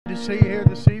see you here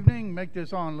this evening. Make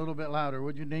this on a little bit louder,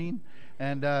 would you, Dean?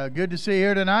 And good to see you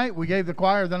here tonight. We gave the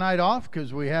choir the night off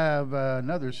because we have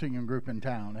another singing group in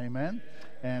town. Amen.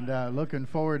 And looking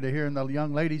forward to hearing the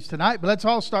young ladies tonight. But let's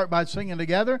all start by singing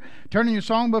together. Turning your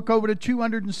songbook over to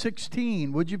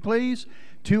 216, would you please?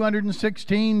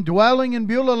 216, Dwelling in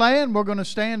Beulah Land. We're going to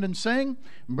stand and sing.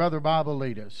 And Brother Bob will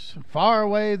lead us. Far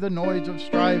away the noise of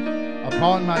strife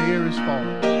upon my ear is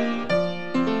falling.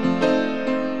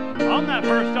 On that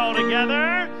first all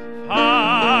together,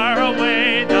 far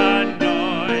away the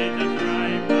noise of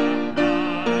strife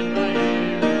upon my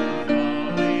ear is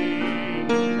falling.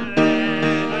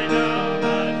 Then I know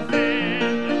the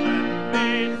sins of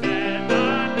envy set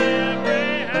on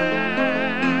every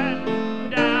hand.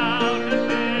 Down to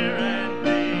fear and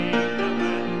think of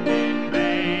envy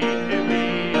made to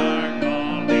be our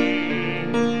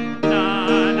calling.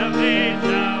 None of these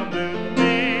shall move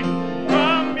me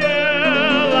from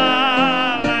Beulah.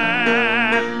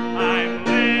 I'm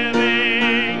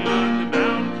living on the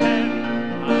mountain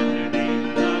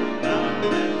underneath the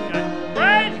boundless sky.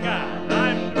 Praise God,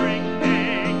 I'm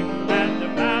drinking at the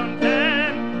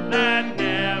fountain that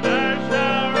never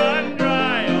shall run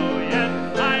dry. Oh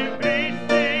yes, I'm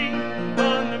feasting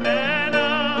on the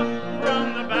manna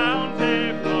from the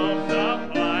bountiful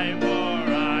supply,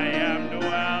 for I am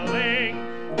dwelling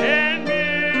in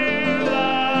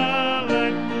Beulah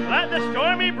land. Let the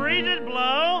stormy breezes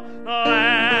blow.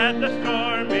 Let the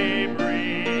stormy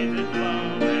breezes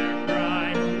blow their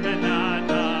cry and not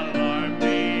alarm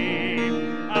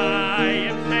me. I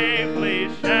am safely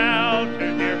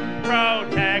sheltered here,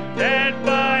 protected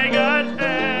by God's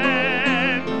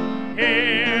hand.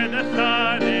 Here the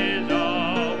sun is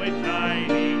always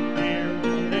shining, here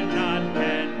does not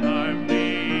can harm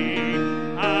me.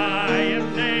 I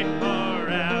am safe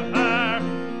forever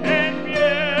in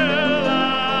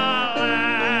Beulah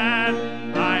land.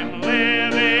 I'm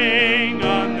living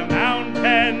on the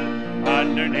mountain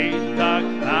underneath the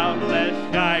cloudless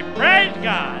sky. Praise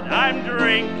God, I'm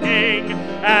drinking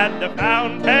at the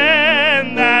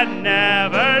fountain that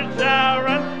never shall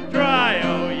run dry.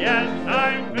 Oh yes,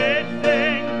 I'm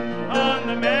fishing on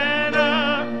the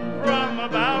manna from a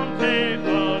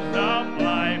bountiful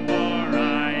supply, for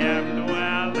I am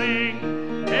dwelling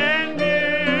in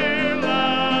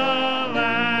Beulah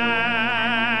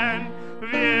land.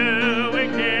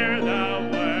 Viewing here the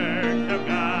works of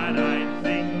God, I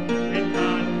sing in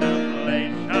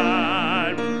contemplation.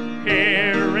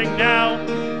 Hearing now,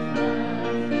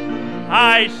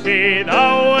 I see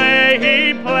the way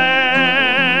He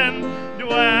planned.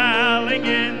 Dwelling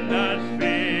in the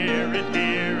Spirit,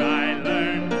 here I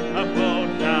learn of full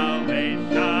salvation.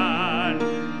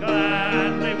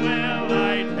 Gladly will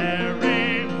I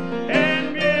tarry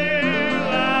in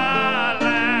Beulah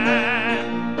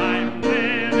land. I'm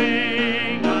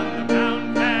living on the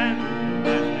mountain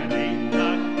underneath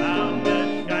the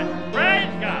cloudless sky.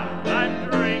 Praise God, I'm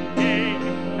drinking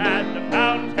at the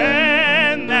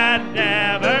fountain that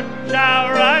never shall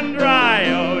run dry.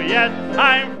 Oh yes,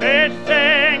 I'm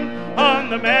fishing on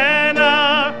the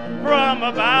manna from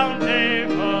a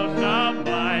bountiful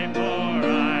supply, for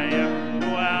I am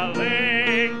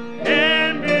dwelling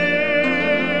in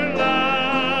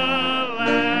Beulah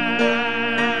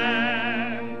land.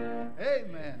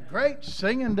 Amen. Great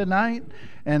singing tonight.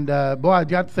 And boy, I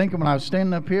got to thinking when I was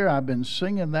standing up here, I've been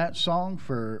singing that song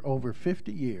for over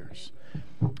 50 years.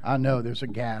 I know there's a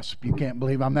gasp. You can't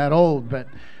believe I'm that old, but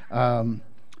you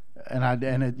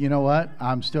know what?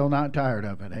 I'm still not tired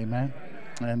of it. Amen.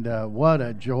 And what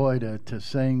a joy to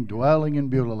sing "Dwelling in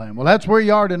Beulah Land." Well, that's where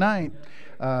you are tonight.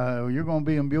 You're going to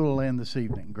be in Beulah Land this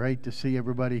evening. Great to see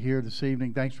everybody here this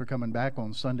evening. Thanks for coming back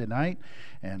on Sunday night.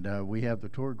 And we have the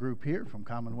tour group here from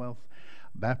Commonwealth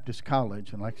Baptist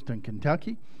College in Lexington,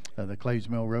 Kentucky, the Clays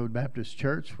Mill Road Baptist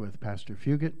Church with Pastor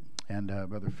Fugit. And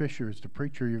Brother Fisher is the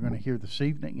preacher you're going to hear this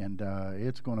evening, and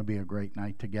it's going to be a great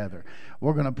night together.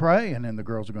 We're going to pray, and then the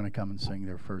girls are going to come and sing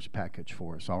their first package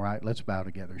for us. All right, let's bow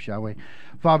together, shall we?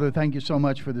 Father, thank you so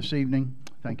much for this evening.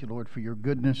 Thank you, Lord, for your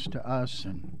goodness to us,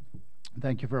 and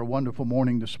thank you for a wonderful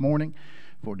morning this morning,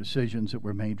 for decisions that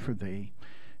were made for Thee.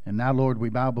 And now, Lord, we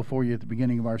bow before you at the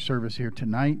beginning of our service here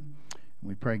tonight.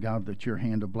 We pray, God, that your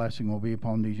hand of blessing will be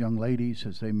upon these young ladies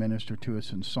as they minister to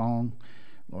us in song.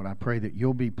 Lord, I pray that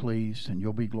you'll be pleased and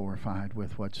you'll be glorified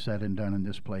with what's said and done in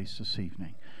this place this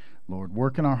evening. Lord,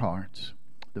 work in our hearts.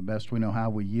 The best we know how,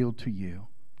 we yield to you.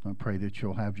 I pray that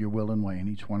you'll have your will and way in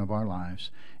each one of our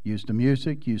lives. Use the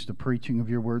music, use the preaching of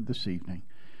your word this evening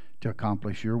to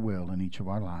accomplish your will in each of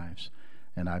our lives.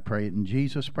 And I pray it in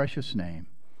Jesus' precious name.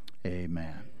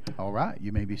 Amen. All right,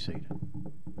 you may be seated.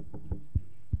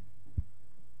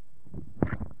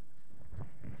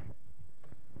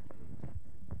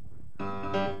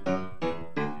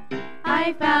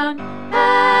 I found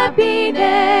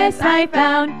happiness. I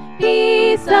found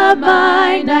peace of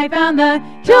mind. I found the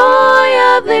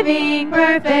joy of living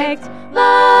perfect,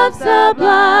 love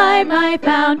sublime. I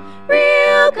found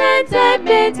real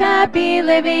contentment, happy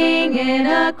living in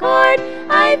accord.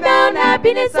 I found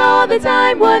happiness all the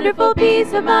time, wonderful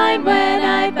peace of mind when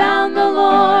I found the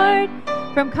Lord.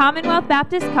 From Commonwealth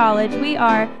Baptist College, we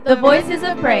are The Voices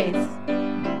of Praise.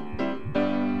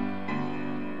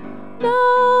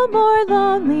 No more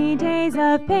lonely days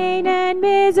of pain and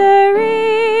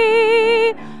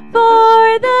misery.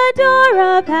 For the door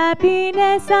of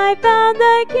happiness I found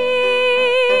the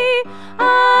key.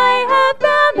 I have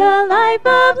found a life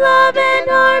of love and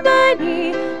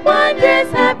harmony,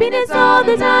 wondrous happiness all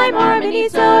the time, harmony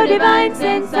so divine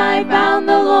since I found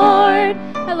the Lord.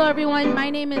 Hello everyone,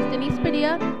 my name is Denise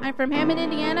Padilla. I'm from Hammond,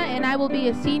 Indiana, and I will be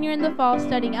a senior in the fall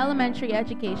studying elementary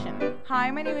education.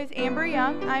 Hi, my name is Amber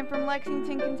Young. I'm from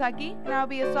Lexington, Kentucky, and I'll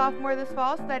be a sophomore this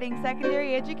fall studying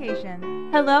secondary education.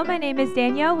 Hello, my name is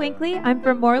Danielle Winkley. I'm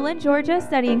from Moreland, Georgia,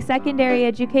 studying secondary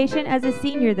education as a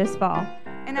senior this fall.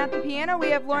 And at the piano, we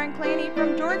have Lauren Claney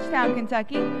from Georgetown,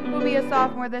 Kentucky, who will be a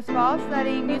sophomore this fall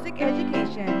studying music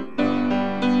education.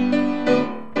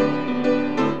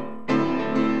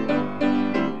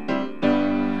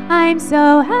 I'm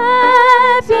so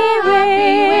happy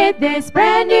with this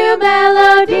brand new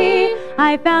melody.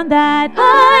 I found that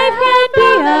life can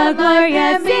be a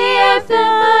glorious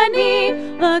symphony.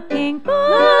 Looking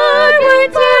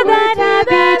forward to that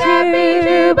happy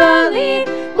jubilee.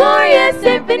 Glorious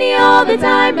symphony all the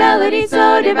time, melody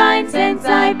so divine since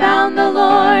I found the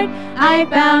Lord. I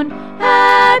found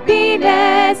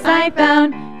happiness, I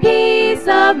found peace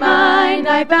of mind.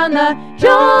 I found the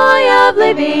joy of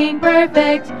living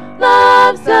perfect,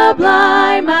 love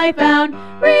sublime. I found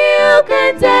real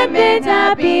contentment,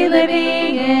 happy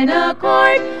living in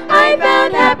accord. I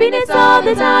found happiness all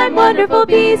the time, wonderful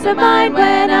peace of mind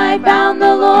when I found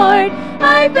the Lord.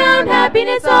 I found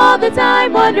happiness all the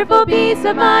time, wonderful peace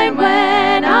of mind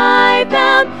when I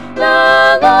found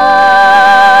the Lord.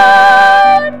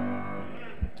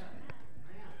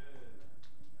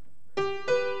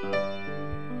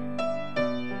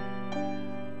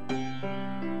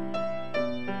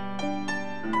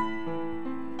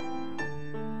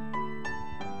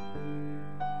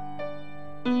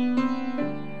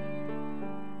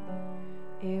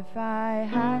 If I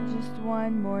had just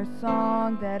one more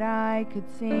song that I could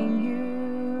sing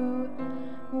you,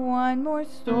 one more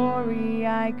story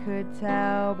I could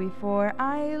tell before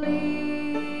I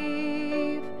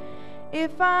leave.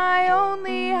 If I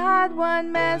only had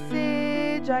one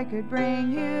message I could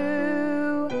bring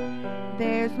you,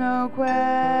 there's no question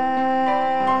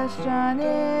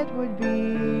it would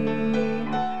be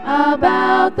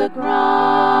about the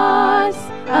cross,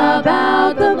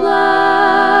 about the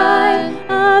blood,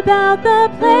 about the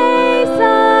place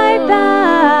I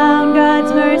found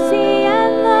God's mercy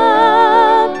and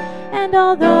love. And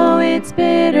although it's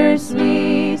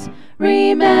bittersweet,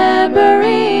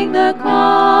 remembering the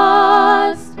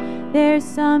cost, there's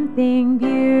something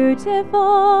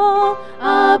beautiful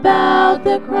about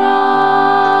the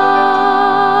cross.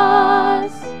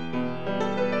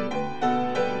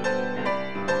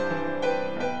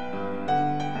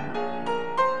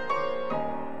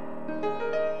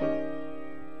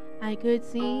 I could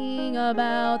sing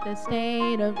about the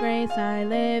state of grace I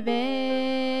live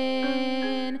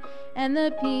in, and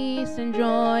the peace and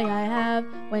joy I have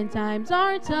when times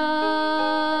are tough,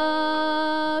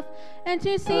 and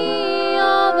to see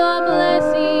all the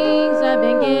blessings I've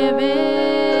been given.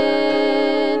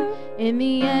 In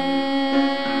the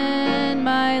end,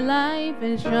 my life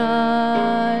is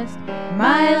just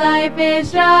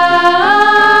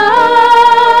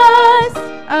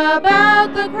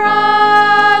about the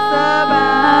cross,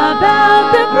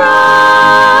 about the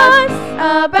cross,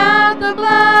 about the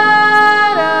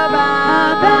blood,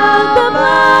 about the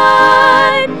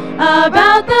blood,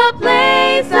 about the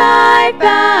place I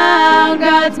found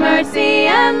God's mercy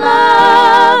and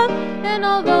love. And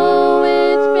although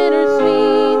it's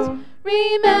bittersweet,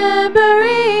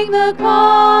 remembering the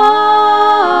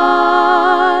cost,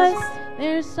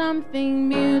 there's something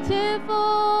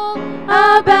beautiful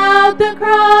about the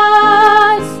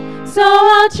cross. So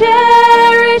I'll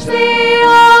cherish the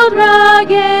old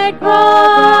rugged cross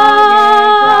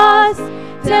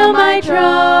till my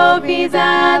trophies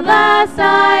at last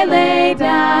I lay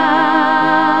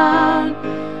down.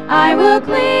 I will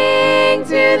cling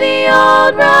to the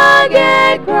old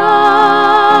rugged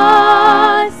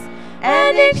cross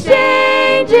and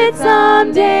exchange it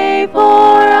someday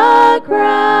for a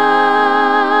crown.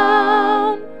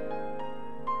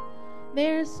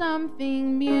 There's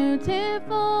something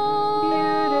beautiful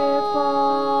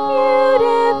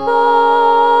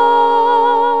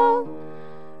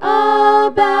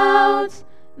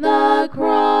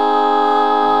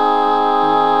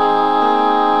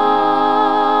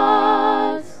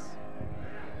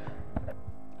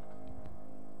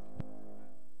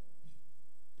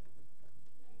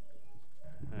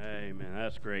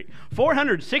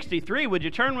 463. Would you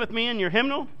turn with me in your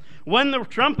hymnal? When the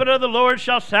trumpet of the Lord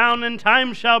shall sound and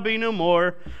time shall be no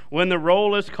more, when the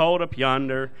roll is called up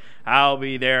yonder, I'll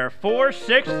be there.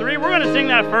 463. We're going to sing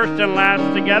that first and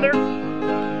last together.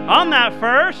 On that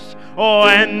first, oh,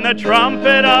 and the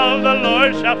trumpet of the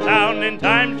Lord shall sound and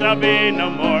time shall be no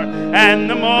more, and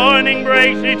the morning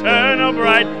breaks eternal,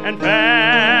 bright and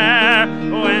fair.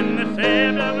 When the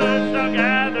saints of earth shall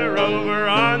gather over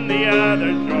on the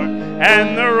other shore,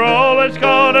 and the roll is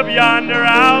called up yonder,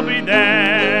 I'll be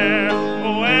there.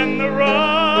 When the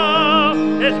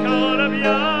roll is called up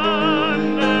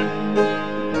yonder,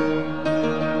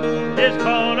 is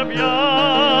called up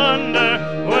yonder,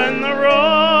 when the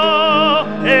roll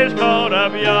is called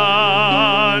up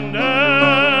yonder,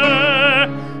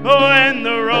 when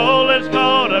the roll is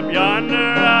called up yonder,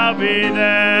 I'll be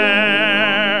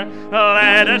there.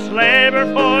 Let us labor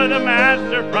for the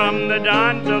Master from the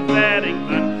dawn till setting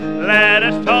sun. Let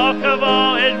us talk of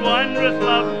all his wondrous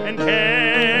love and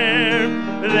care.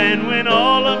 Then when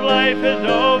all of life is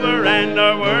over and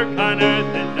our work on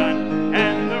earth is done,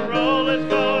 and the roll is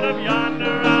called up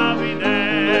yonder, I'll be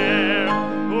there.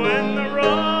 When the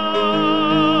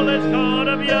roll is called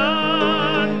up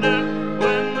yonder,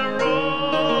 when the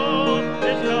roll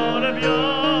is called up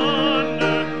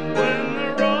yonder, when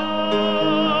the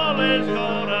roll is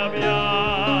called up yonder,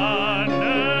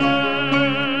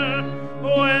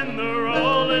 when the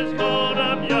roll is called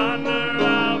up yonder,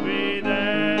 I'll be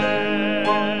there.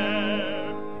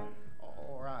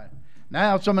 All right.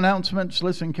 Now, some announcements.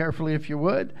 Listen carefully if you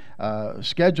would.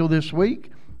 Schedule this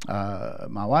week.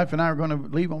 My wife and I are going to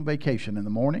leave on vacation in the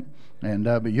morning, and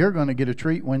but you're going to get a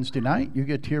treat Wednesday night. You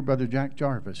get to hear Brother Jack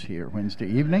Jarvis here Wednesday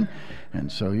evening,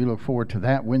 and so you look forward to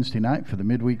that Wednesday night for the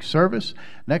midweek service.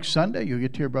 Next Sunday, you'll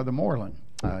get to hear Brother Moreland.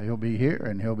 He'll be here,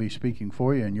 and he'll be speaking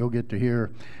for you, and you'll get to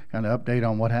hear kind of update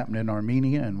on what happened in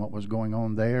Armenia and what was going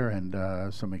on there, and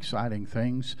some exciting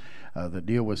things that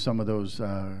deal with some of those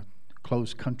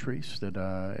close countries that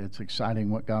it's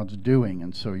exciting what God's doing.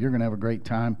 And so you're going to have a great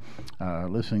time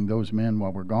listening to those men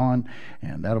while we're gone,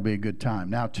 and that'll be a good time.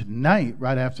 Now tonight,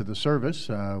 right after the service,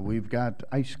 we've got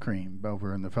ice cream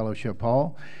over in the fellowship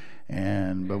hall,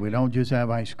 but we don't just have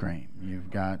ice cream. You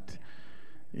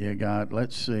got,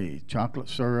 let's see, chocolate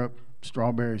syrup,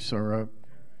 strawberry syrup.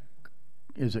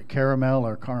 Is it caramel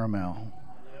or caramel?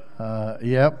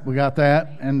 Yep, we got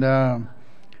that. And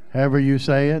however you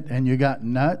say it. And you got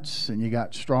nuts, and you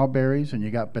got strawberries, and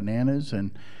you got bananas,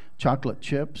 and chocolate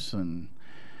chips. And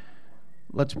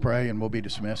let's pray, and we'll be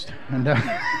dismissed. And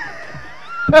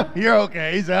you're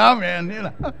okay. He said, I'm in. You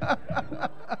know.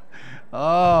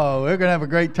 Oh, we're gonna have a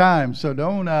great time. So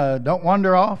don't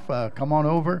wander off. Come on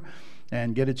over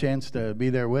and get a chance to be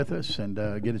there with us, and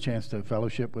get a chance to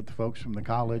fellowship with the folks from the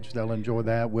college. They'll enjoy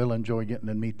that. We'll enjoy getting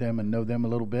to meet them and know them a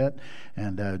little bit,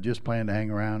 and just plan to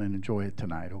hang around and enjoy it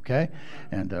tonight, okay?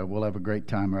 And we'll have a great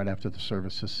time right after the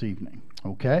service this evening,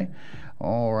 okay?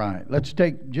 All right, let's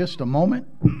take just a moment.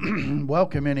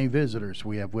 Welcome any visitors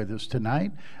we have with us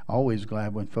tonight. Always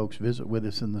glad when folks visit with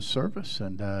us in the service,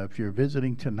 and if you're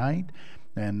visiting tonight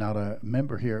and not a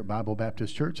member here at Bible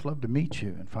Baptist Church, love to meet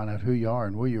you and find out who you are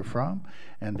and where you're from.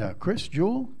 And Chris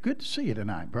Jewell, good to see you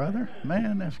tonight, brother.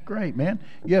 Man, that's great, man.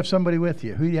 You have somebody with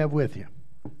you. Who do you have with you?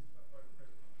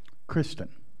 Kristen.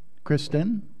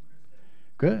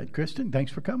 Good. Kristen,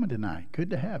 thanks for coming tonight. Good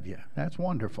to have you. That's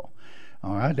wonderful.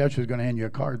 All right, Dutcher's going to hand you a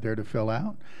card there to fill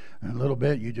out. In a little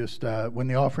bit, you just, when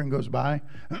the offering goes by,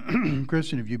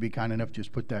 Kristen, if you'd be kind enough,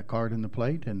 just put that card in the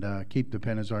plate, and keep the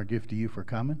pen as our gift to you for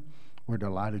coming. We're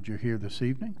delighted you're here this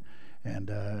evening.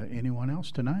 And anyone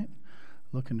else tonight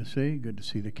looking to see? Good to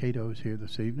see the Catos here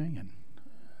this evening. And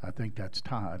I think that's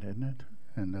Todd, isn't it?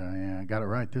 And yeah, I got it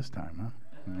right this time, huh?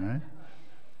 All right.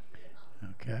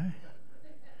 Okay.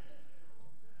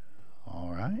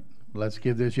 All right. Let's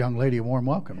give this young lady a warm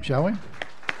welcome, shall we?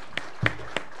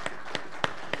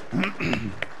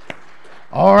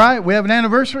 All right, we have an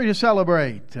anniversary to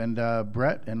celebrate, and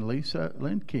Brett and Lisa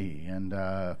Lindkey, and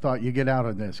thought you'd get out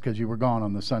of this because you were gone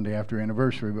on the Sunday after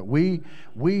anniversary, but we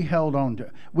held on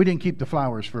to, we didn't keep the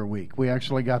flowers for a week. We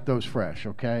actually got those fresh,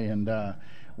 okay, and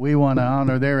we want to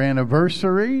honor their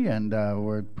anniversary, and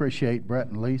we appreciate Brett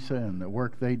and Lisa and the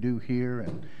work they do here,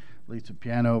 and Lisa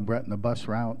piano, Brett and the bus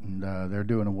route, and they're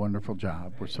doing a wonderful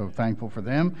job. We're so thankful for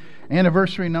them.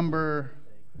 Anniversary number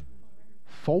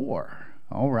 4.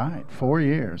 All right, 4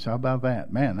 years. How about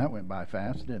that? Man, that went by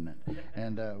fast, didn't it?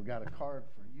 And we got a card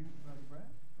for you, Brother Brett.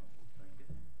 Thank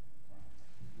you.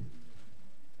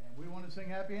 And we want to sing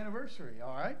happy anniversary,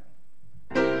 all right?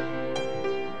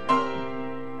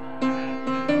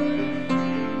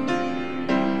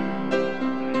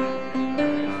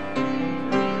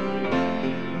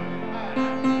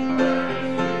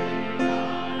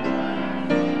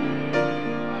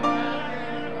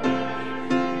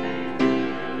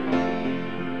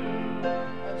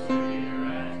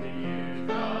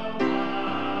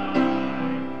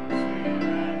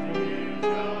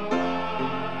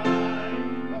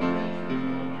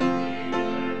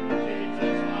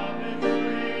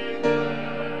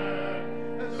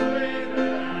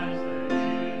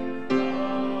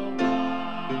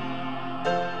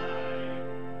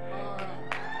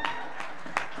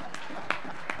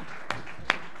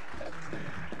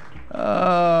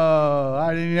 Oh, I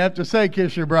didn't even have to say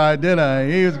kiss your bride, did I?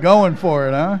 He was going for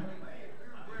it, huh?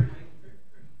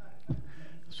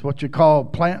 It's what you call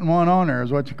planting one on her,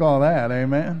 is what you call that,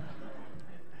 amen?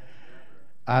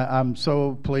 I'm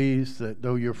so pleased that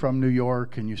though you're from New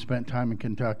York and you spent time in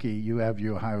Kentucky, you have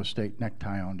your Ohio State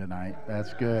necktie on tonight.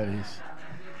 That's good.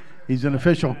 He's an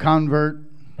official convert,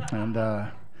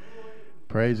 and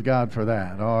praise God for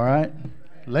that. All right.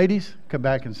 Ladies, come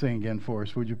back and sing again for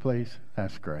us, would you please?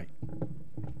 That's great.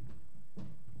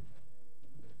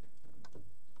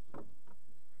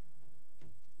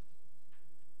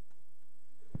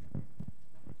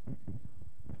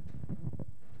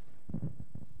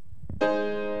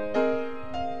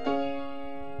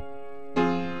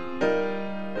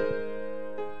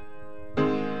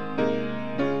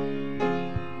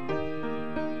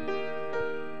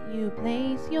 You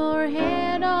place your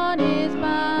hand on his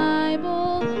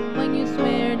Bible when you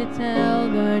swear to tell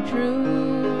the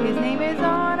truth. His name is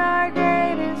on our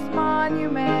greatest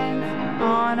monument,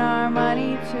 on our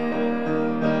money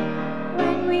too.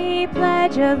 When we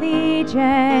pledge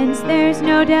allegiance, there's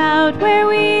no doubt where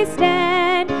we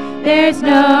stand. There's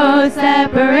no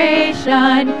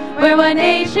separation. We're one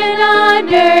nation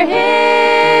under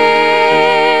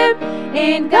him.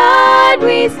 In God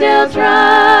we still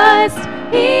trust.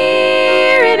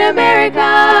 Here in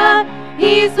America,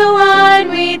 he's the one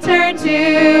we turn to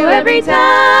every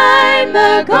time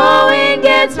the going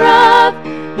gets rough.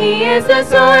 He is the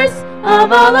source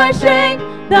of all our strength,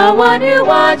 the one who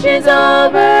watches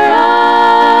over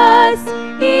us.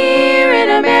 Here in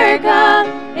America,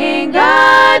 in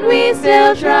God we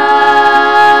still trust.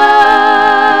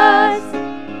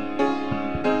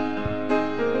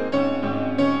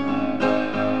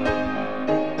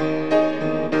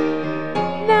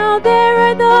 Now there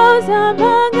are those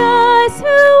among us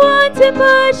who want to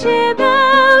push him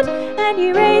out and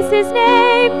erase his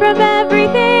name from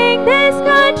everything this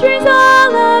country's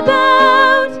all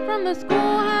about. From the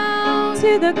schoolhouse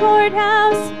To the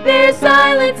courthouse, they're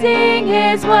silencing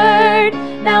his word.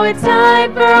 Now it's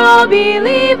time for all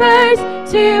believers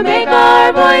to make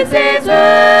our voices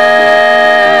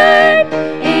heard.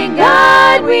 In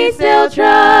God we still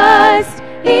trust.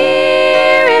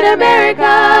 Here in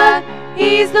America,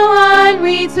 he's the one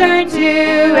we turn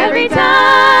to every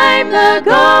time the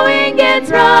going gets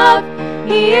rough.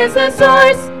 He is the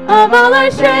source of all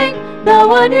our strength, the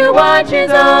one who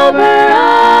watches over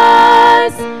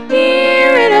us.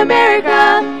 Here in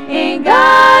America, in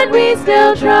God we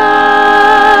still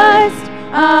trust.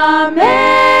 America,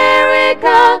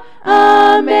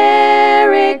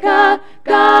 America,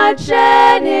 God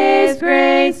shed his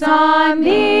grace on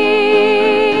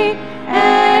thee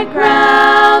and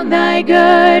crown thy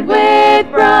good with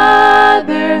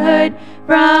brotherhood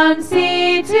from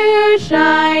sea to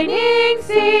shining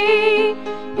sea.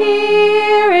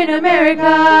 Here in America,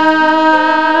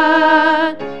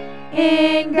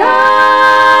 in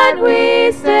God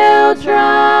we still trust.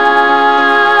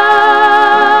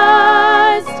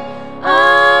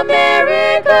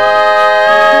 America.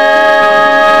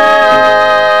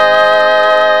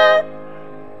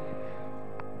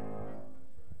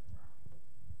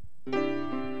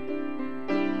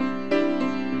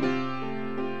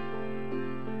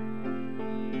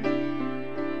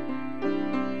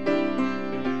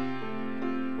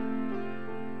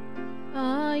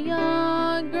 A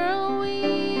young girl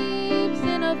weeps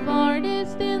in a far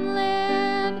distant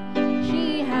land.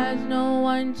 She has no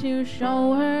one to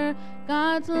show her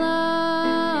God's love.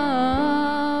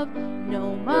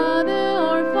 No mother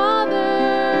or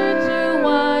father to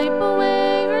wipe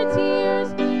away her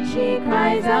tears. She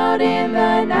cries out in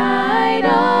the night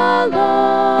alone.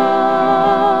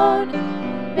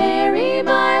 Bury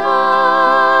my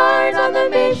heart on the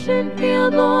mission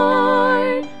field,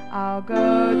 Lord. I'll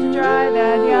go to dry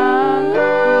that young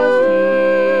girl's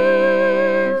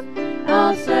tears.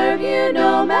 I'll serve you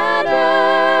no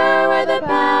matter where the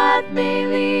path may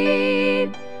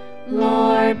lead.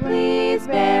 Lord, please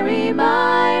bury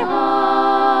my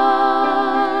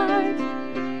heart.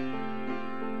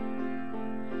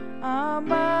 A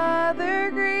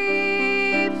mother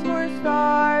grieves for a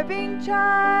starving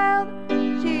child.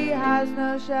 She has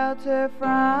no shelter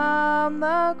from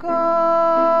the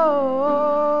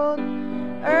cold.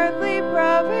 Earthly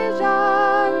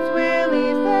provisions will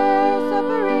ease their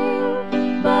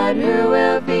suffering, but who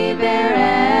will feed their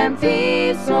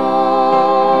empty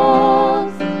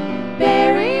souls?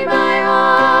 Bury my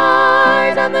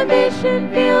heart on the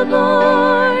mission field,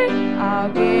 Lord.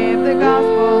 I'll give the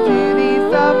gospel to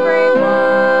these suffering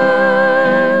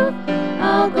ones.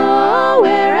 I'll go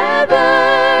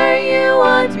wherever you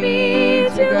want me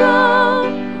to go.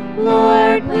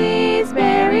 Lord, please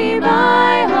bury my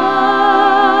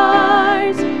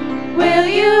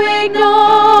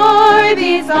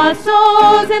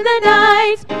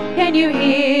you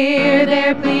hear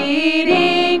their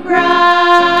pleading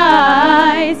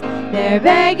cries? They're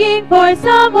begging for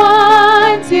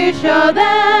someone to show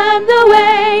them the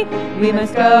way. We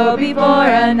must go before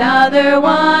another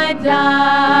one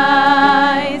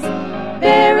dies.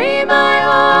 Bury my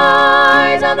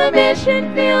heart on the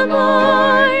mission field,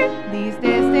 Lord. These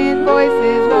distant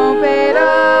voices won't fade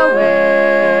away.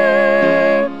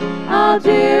 I'll do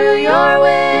your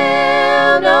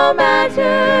will, no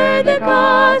matter the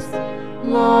cost.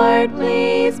 Lord,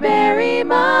 please bury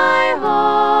my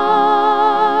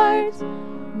heart.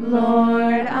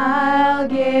 Lord, I'll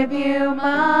give you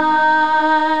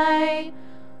my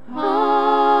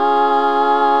heart.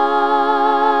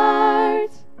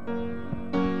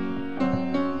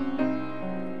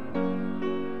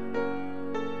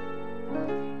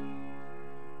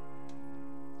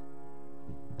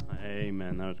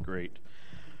 Amen. That was great.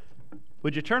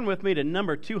 Would you turn with me to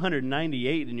number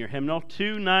 298 in your hymnal?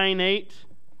 298.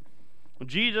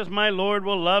 Jesus, my Lord,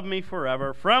 will love me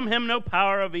forever. From him no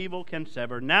power of evil can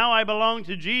sever. Now I belong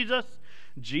to Jesus.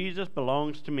 Jesus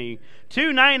belongs to me.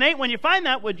 298. When you find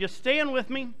that, would you stand with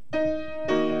me?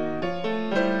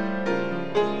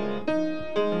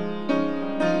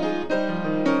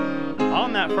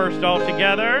 On that first all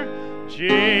together.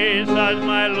 Jesus,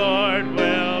 my Lord, will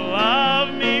love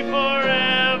me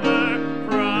forever.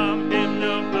 From him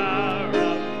no power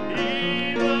of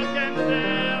evil can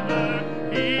sever.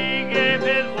 He gave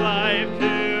his life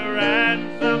to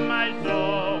ransom my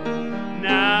soul.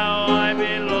 Now I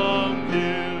belong to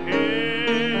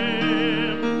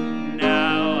him.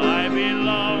 Now I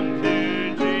belong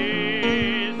to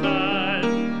Jesus.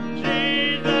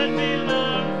 Jesus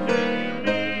belongs to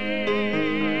me.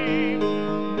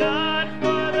 Not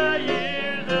for the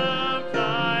years of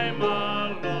time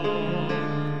alone,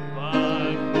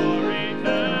 but for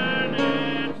eternity.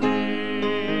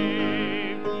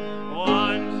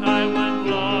 Once I was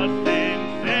lost in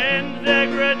sin's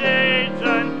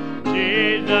degradation.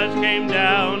 Jesus came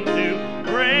down to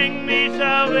bring me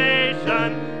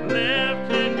salvation,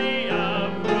 lifted me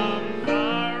up from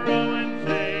sorrow and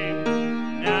shame.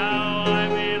 Now I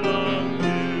belong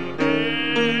to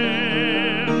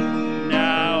him.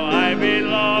 Now I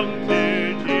belong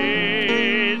to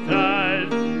Jesus.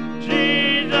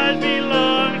 Jesus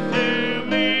belongs to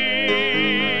me.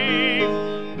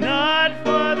 Not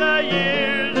for the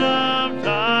years of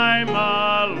time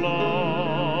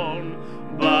alone,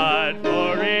 but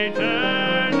for eternity.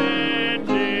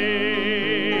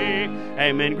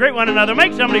 Amen. Greet one another.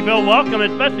 Make somebody feel welcome,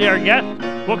 especially our guests.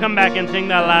 We'll come back and sing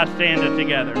that last stanza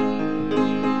together.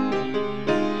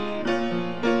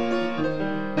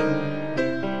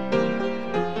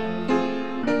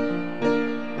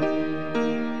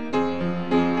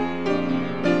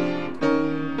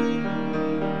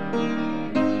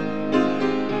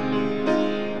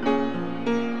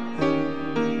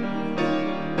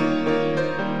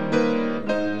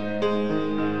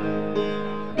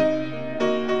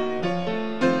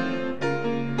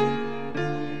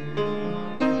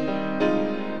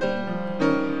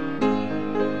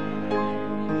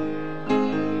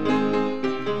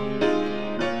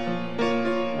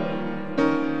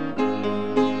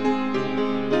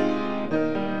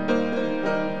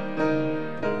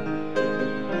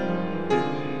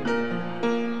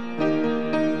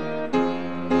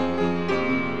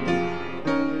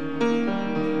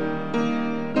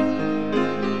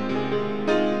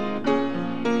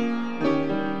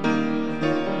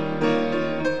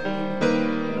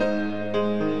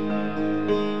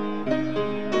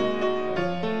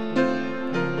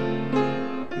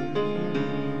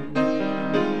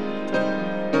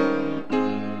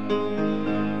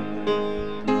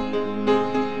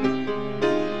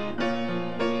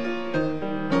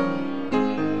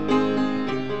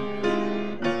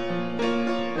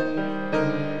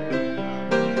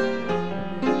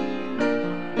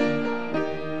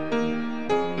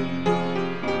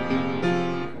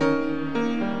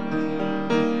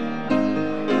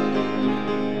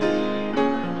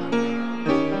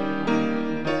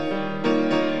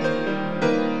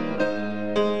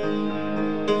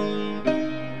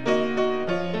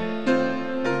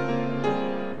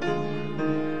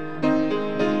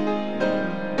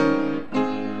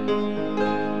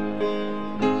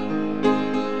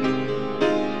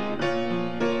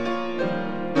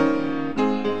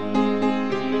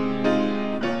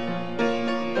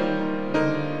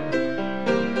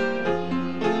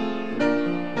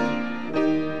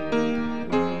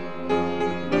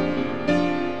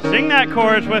 Sing that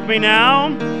chorus with me now.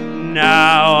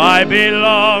 Now I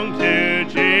belong to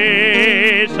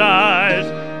Jesus.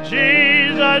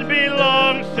 Jesus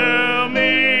belongs to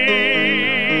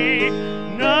me.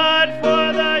 Not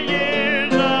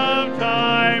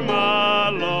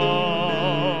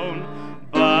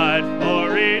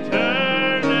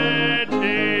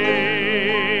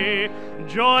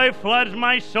Joy floods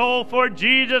my soul, for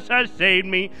Jesus has saved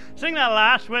me. Sing that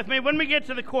last with me. When we get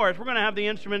to the chorus, we're going to have the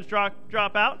instruments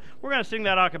drop out. We're going to sing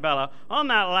that a cappella. On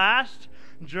that last,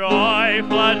 joy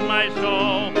floods my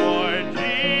soul, for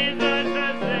Jesus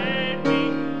has saved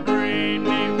me, freed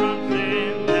me from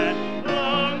sin that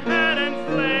long had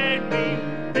enslaved me.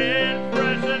 His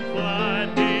precious blood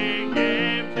He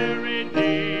gave to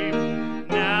redeem.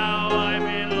 Now I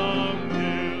belong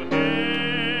to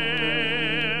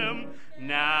Him.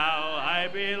 Now I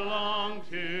belong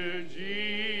to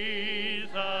Jesus.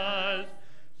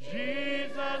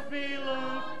 Jesus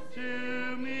belongs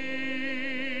to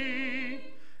me.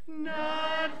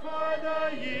 Not for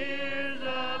the years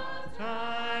of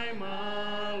time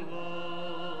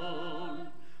alone,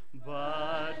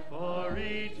 but for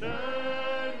eternity.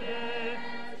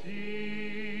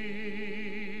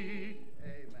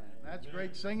 Amen. That's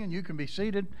great singing. You can be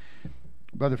seated.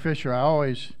 Brother Fisher,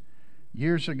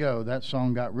 years ago, that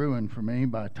song got ruined for me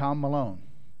by Tom Malone.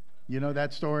 You know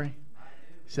that story?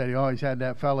 He said he always had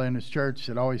that fella in his church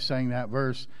that always sang that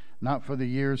verse, not for the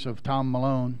years of Tom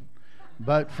Malone,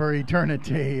 but for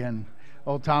eternity. And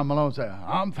old Tom Malone said,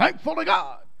 I'm thankful to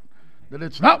God that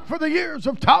it's not for the years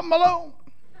of Tom Malone,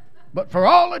 but for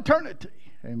all eternity.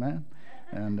 Amen.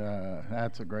 And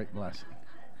that's a great blessing.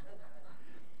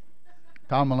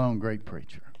 Tom Malone, great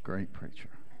preacher.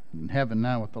 In heaven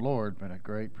now with the Lord, but a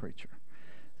great preacher.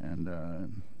 And a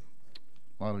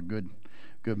lot of good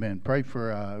men. Pray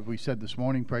for, we said this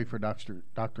morning, pray for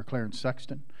Dr. Clarence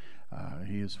Sexton.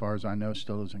 He, as far as I know,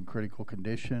 still is in critical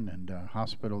condition and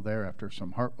hospital there after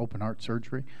some open heart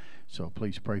surgery. So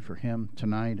please pray for him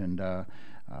tonight. And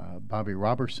Bobby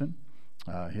Robertson,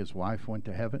 his wife went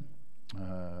to heaven.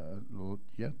 Well,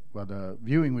 the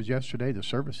viewing was yesterday. The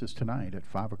service is tonight at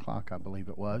 5 o'clock, I believe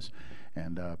it was.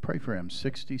 And pray for him.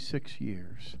 66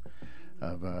 years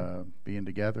of being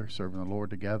together, serving the Lord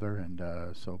together.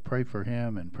 And so pray for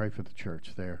him and pray for the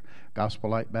church there. Gospel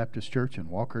Light Baptist Church in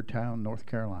Walkertown, North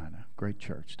Carolina. Great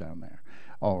church down there.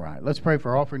 All right, let's pray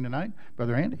for our offering tonight.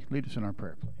 Brother Andy, lead us in our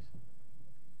prayer,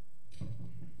 please.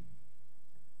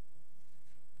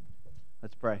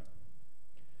 Let's pray.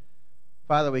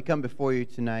 Father, we come before you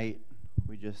tonight.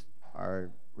 We just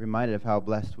are reminded of how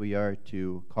blessed we are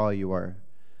to call you our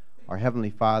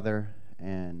Heavenly Father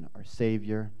and our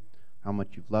Savior, how much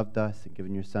you've loved us and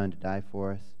given your Son to die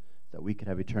for us so that we could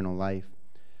have eternal life.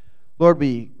 Lord,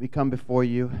 we come before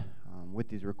you with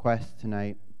these requests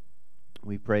tonight.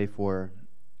 We pray for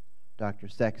Dr.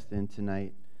 Sexton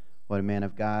tonight. What a man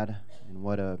of God, and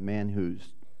what a man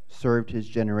who's served his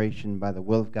generation by the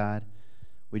will of God.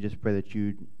 We just pray that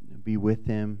you'd be with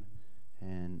him,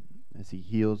 and as he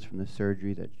heals from the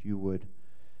surgery, that you would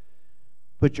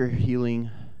put your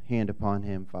healing hand upon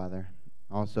him, Father.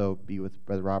 Also be with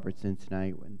Brother Robertson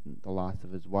tonight with the loss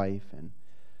of his wife, and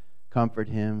comfort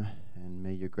him, and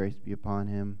may your grace be upon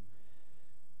him.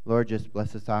 Lord, just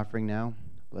bless this offering now.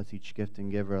 Bless each gift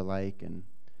and giver alike, and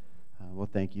we'll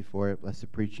thank you for it. Bless the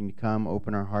preaching to come.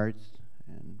 Open our hearts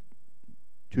and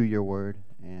to your word,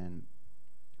 and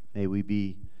may we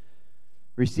be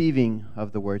receiving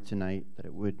of the word tonight, that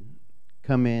it would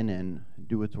come in and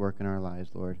do its work in our lives,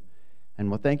 Lord. And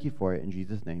we'll thank you for it in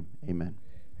Jesus' name. Amen.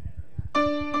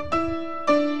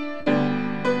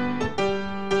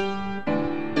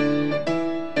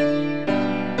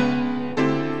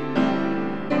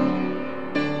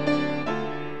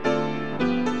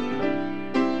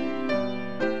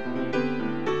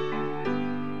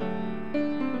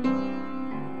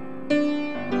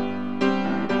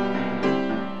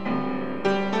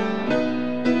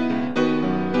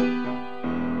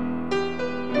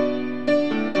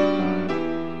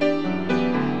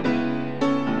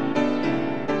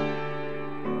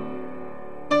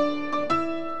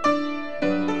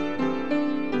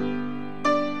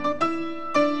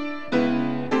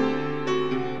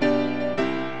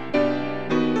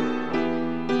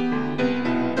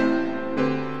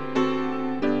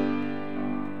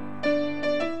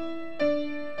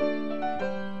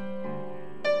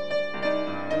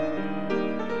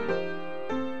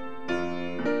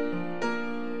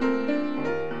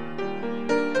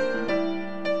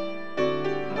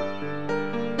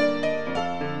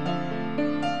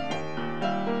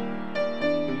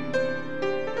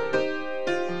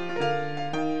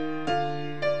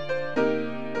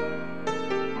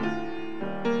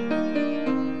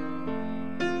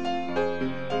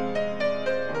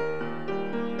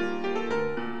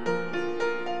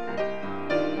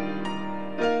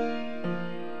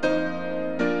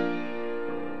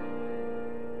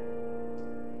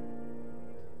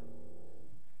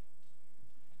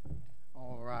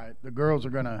 The girls are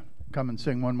going to come and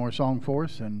sing one more song for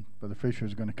us, and Brother Fisher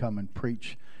is going to come and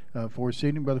preach for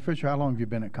seating. Brother Fisher, how long have you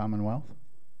been at Commonwealth?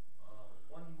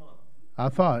 1 month. I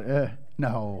thought,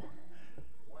 no.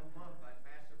 1 month. I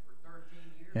pastored for 13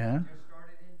 years. Yeah. I just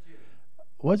started in June.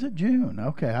 Was it June?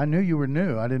 Okay, I knew you were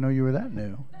new. I didn't know you were that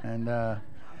new. And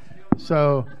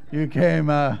so you came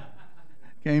in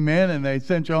and they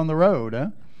sent you on the road, huh?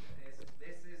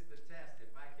 This is the test. If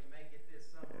I can make it this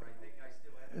summer, I think I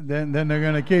still have. Then they're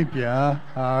going to keep you, huh?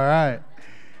 All right.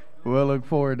 We'll look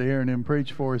forward to hearing him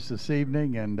preach for us this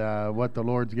evening and what the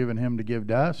Lord's given him to give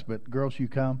to us. But girls, you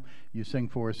come, you sing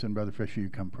for us, and Brother Fisher, you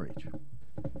come preach.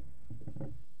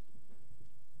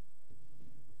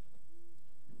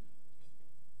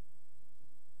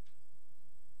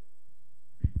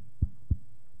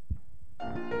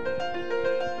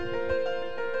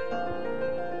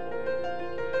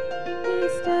 He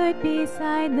stood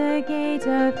beside the gate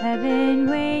of heaven,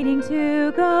 waiting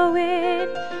to go in,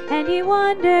 and he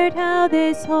wondered how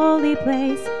this holy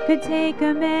place could take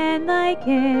a man like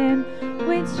him.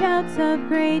 With shouts of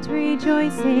great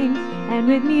rejoicing, and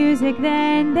with music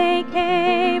then they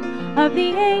came. Of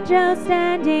the angels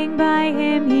standing by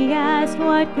him, he asked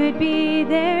what could be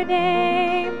their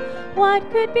name. What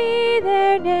could be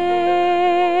their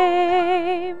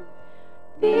name?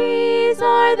 These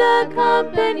are the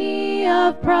company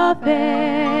of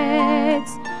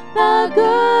prophets, the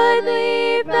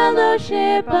goodly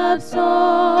fellowship of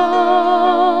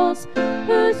souls,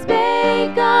 who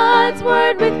spake God's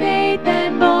word with faith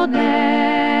and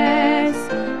boldness,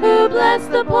 who blessed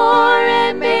the poor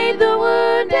and made the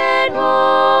wounded whole.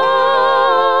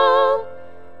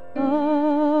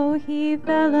 Oh, he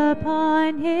fell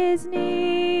upon his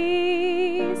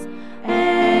knees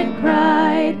and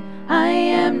cried, I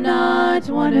am not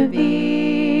one of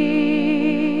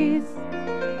these.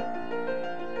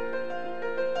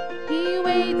 He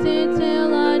waited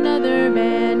till another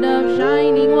band of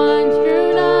shining ones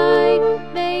drew nigh.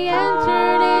 They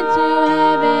entered into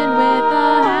heaven with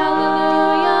a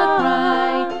hallelujah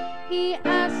cry. He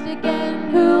asked again,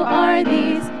 who are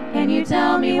these? Can you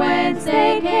tell me whence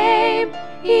they came?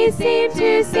 He seemed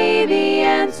to see the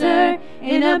answer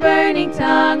in a burning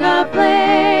tongue of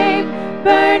flame.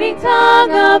 Burning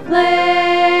tongue of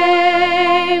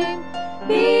flame.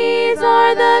 These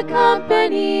are the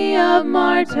company of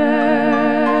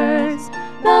martyrs,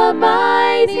 the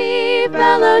mighty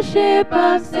fellowship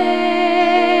of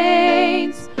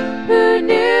saints, who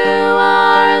knew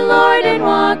our Lord and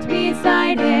walked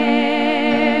beside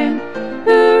him,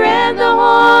 who ran the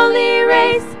holy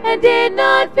race and did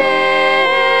not faint.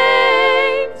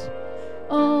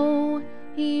 Oh,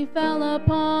 he fell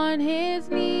upon his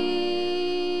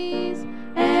knees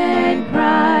and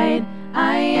cried,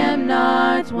 I am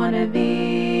not one of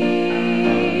these.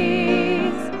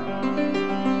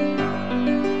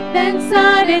 Then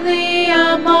suddenly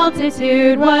a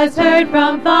multitude was heard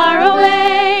from far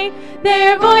away.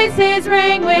 Their voices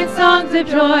rang with songs of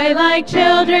joy like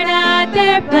children at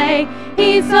their play.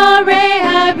 He saw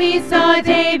Rahab, he saw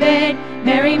David,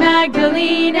 Mary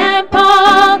Magdalene and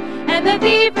Paul, and the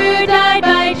thief who died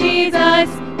by Jesus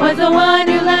was the one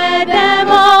who led them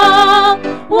all.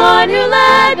 One who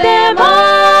led them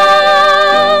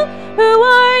all. Who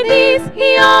are these?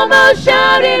 He almost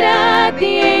shouted at the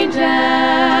angel.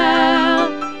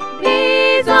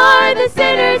 These are the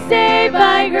sinners saved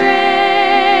by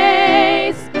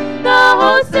grace, the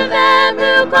host of them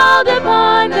who called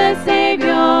upon the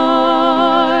Savior,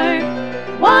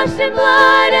 washed in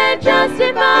blood and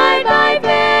justified by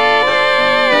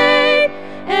faith.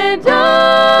 And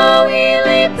oh, he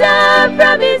leaped up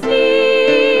from his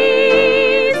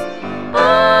knees. Oh,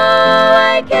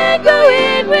 I can't go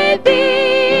in with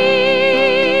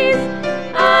these.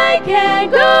 I can't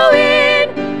go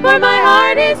in, for my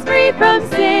heart is free from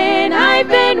sin. I've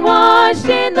been washed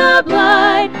in the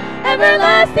blood,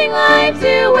 everlasting life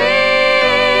to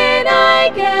win. I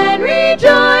can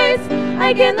rejoice,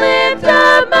 I can lift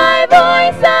up my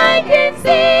voice, I can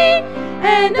sing,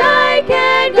 and I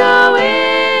can go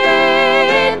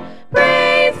in.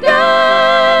 Praise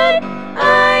God,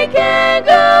 I can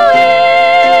go in.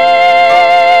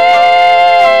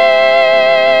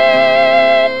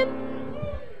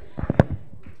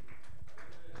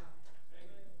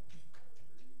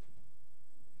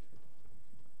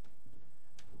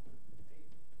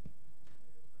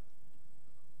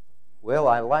 Well,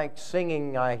 I like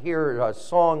singing. I hear a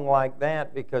song like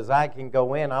that because I can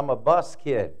go in. I'm a bus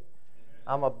kid.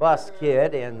 I'm a bus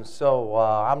kid, and so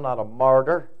I'm not a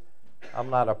martyr. I'm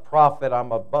not a prophet.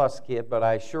 I'm a bus kid, but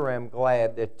I sure am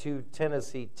glad that 2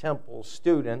 Tennessee Temple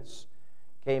students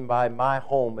came by my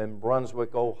home in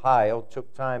Brunswick, Ohio,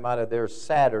 took time out of their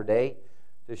Saturday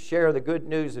to share the good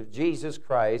news of Jesus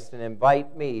Christ and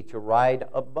invite me to ride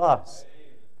a bus.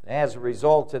 And as a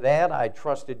result of that, I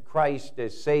trusted Christ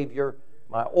as Savior.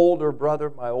 My older brother,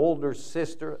 my older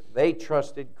sister, they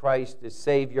trusted Christ as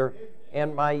Savior.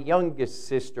 And my youngest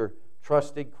sister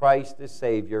trusted Christ as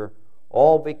Savior,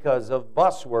 all because of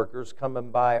bus workers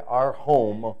coming by our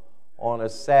home on a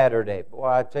Saturday. Boy,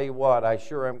 I tell you what, I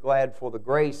sure am glad for the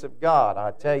grace of God.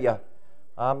 I tell you,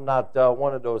 I'm not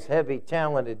one of those heavy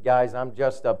talented guys. I'm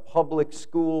just a public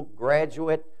school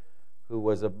graduate who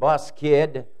was a bus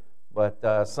kid,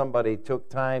 but somebody took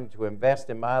time to invest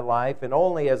in my life, and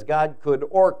only as God could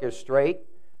orchestrate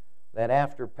that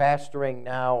after pastoring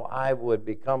now, I would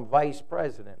become vice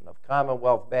president of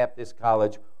Commonwealth Baptist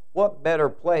College. What better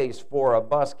place for a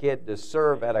bus kid to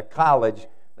serve at a college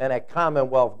than at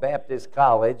Commonwealth Baptist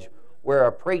College, where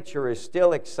a preacher is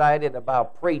still excited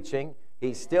about preaching,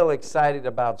 he's still excited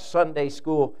about Sunday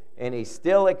school, and he's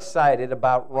still excited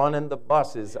about running the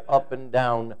buses up and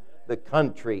down the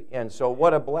country. And so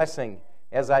what a blessing.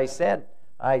 As I said,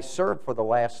 I served for the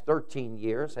last 13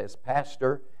 years as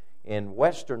pastor in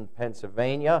western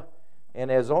Pennsylvania, and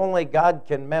as only God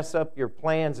can mess up your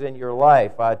plans in your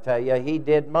life, I tell you, He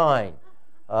did mine.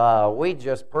 We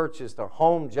just purchased a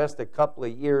home just a couple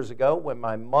of years ago when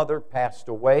my mother passed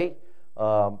away.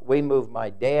 We moved my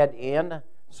dad in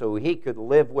so he could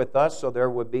live with us, so there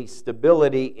would be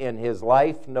stability in his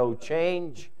life, no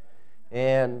change.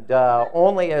 And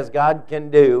only as God can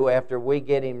do, after we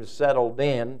get him settled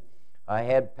in, I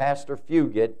had Pastor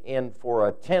Fugit in for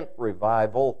a tent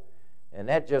revival, and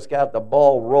that just got the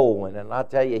ball rolling. And I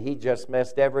tell you, he just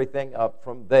messed everything up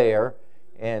from there.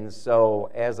 And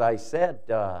so, as I said,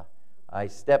 I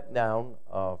stepped down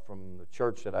from the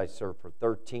church that I served for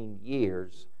 13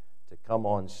 years to come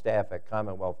on staff at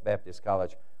Commonwealth Baptist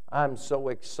College. I'm so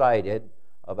excited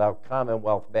about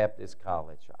Commonwealth Baptist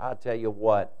College. I tell you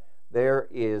what, there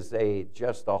is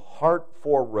just a heart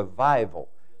for revival.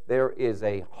 There is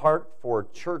a heart for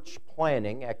church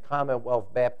planning at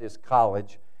Commonwealth Baptist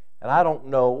College. And I don't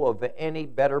know of any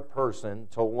better person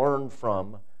to learn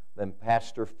from than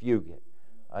Pastor Fugit.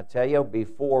 I tell you,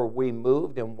 before we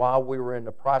moved and while we were in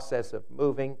the process of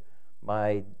moving,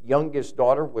 my youngest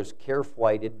daughter was care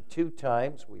flighted 2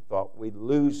 times. We thought we'd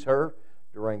lose her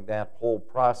during that whole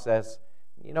process.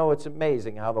 You know, it's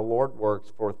amazing how the Lord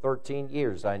works. For 13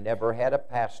 years, I never had a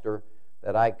pastor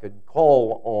that I could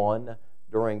call on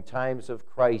during times of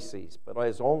crises. But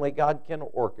as only God can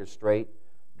orchestrate,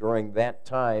 during that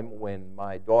time when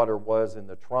my daughter was in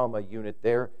the trauma unit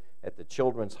there at the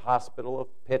Children's Hospital of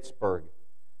Pittsburgh,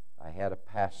 I had a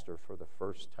pastor for the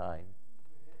first time.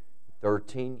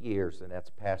 13 years, and that's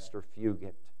Pastor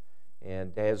Fugit.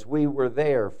 And as we were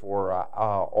there for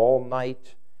all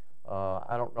night,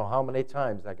 I don't know how many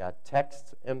times I got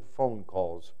texts and phone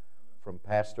calls from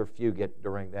Pastor Fugit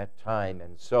during that time.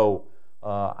 And so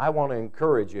I want to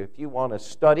encourage you, if you want to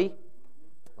study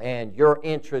and you're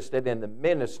interested in the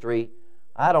ministry,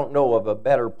 I don't know of a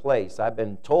better place. I've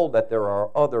been told that there are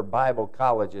other Bible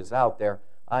colleges out there.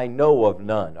 I know of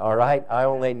none, all right? I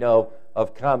only know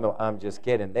of I'm just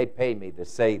kidding. They pay me to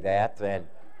say that, and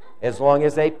as long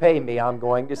as they pay me, I'm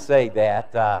going to say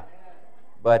that.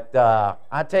 But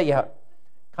I tell you,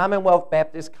 Commonwealth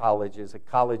Baptist College is a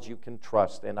college you can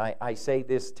trust, and I say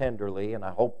this tenderly, and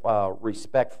I hope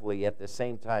respectfully at the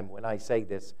same time when I say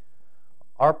this.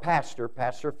 Our pastor,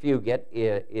 Pastor Fugit,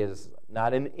 is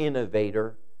not an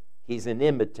innovator. He's an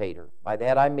imitator. By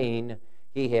that I mean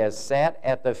he has sat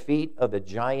at the feet of the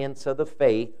giants of the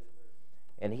faith,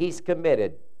 and he's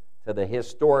committed to the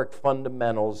historic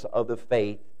fundamentals of the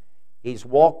faith. He's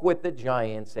walked with the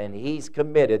giants, and he's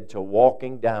committed to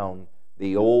walking down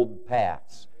the old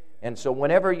paths. And so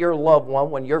whenever your loved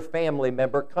one, when your family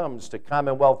member comes to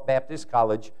Commonwealth Baptist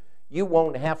College, you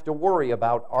won't have to worry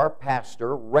about our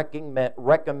pastor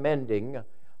recommending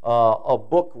a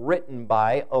book written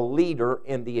by a leader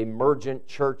in the emergent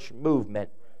church movement.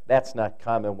 That's not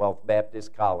Commonwealth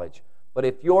Baptist College. But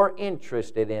if you're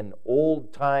interested in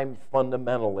old-time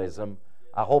fundamentalism,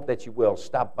 I hope that you will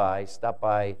stop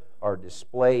by our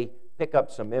display, pick up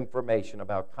some information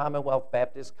about Commonwealth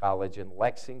Baptist College in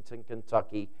Lexington,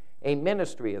 Kentucky, a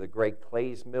ministry of the great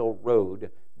Clays Mill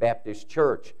Road Baptist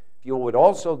Church. If you would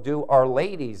also do our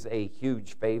ladies a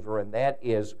huge favor, and that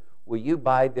is, will you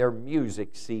buy their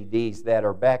music CDs that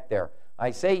are back there?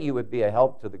 I say you would be a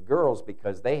help to the girls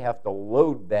because they have to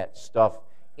load that stuff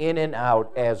in and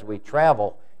out as we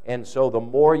travel. And so the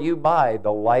more you buy,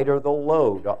 the lighter the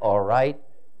load, all right?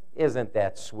 Isn't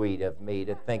that sweet of me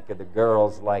to think of the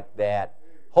girls like that?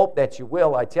 Hope that you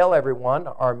will. I tell everyone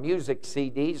our music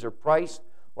CDs are priced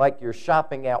like you're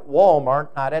shopping at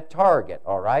Walmart, not at Target,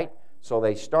 all right? So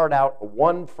they start out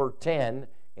 1 for $10,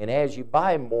 and as you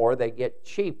buy more, they get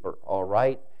cheaper, all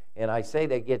right? And I say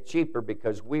they get cheaper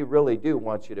because we really do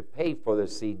want you to pay for the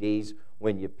CDs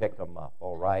when you pick them up,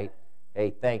 all right?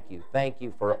 Hey, thank you. Thank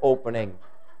you for opening.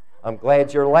 I'm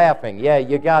glad you're laughing. Yeah,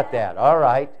 you got that. All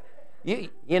right.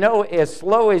 You know, as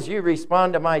slow as you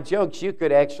respond to my jokes, you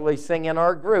could actually sing in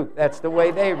our group. That's the way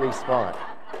they respond.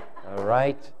 All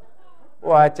right.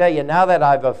 Well, I tell you, now that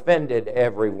I've offended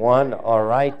everyone, all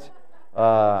right,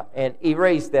 and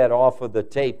erase that off of the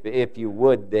tape if you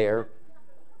would there.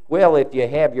 Well, if you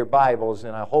have your Bibles,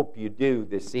 and I hope you do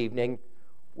this evening,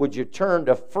 would you turn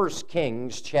to 1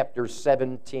 Kings chapter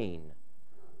 17?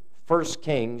 1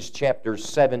 Kings chapter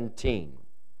 17.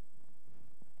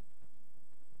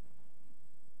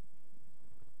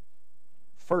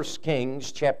 1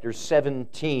 Kings chapter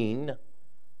 17.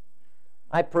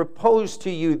 I propose to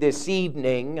you this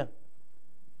evening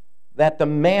that the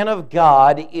man of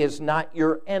God is not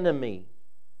your enemy.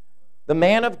 The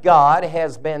man of God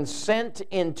has been sent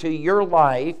into your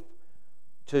life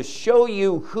to show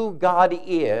you who God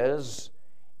is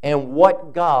and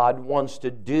what God wants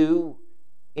to do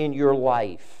in your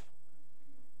life.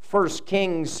 1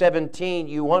 Kings 17,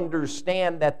 you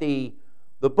understand that the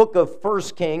book of 1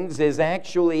 Kings is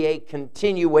actually a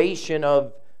continuation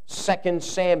of 2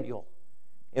 Samuel.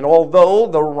 And although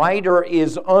the writer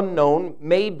is unknown,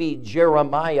 maybe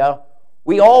Jeremiah,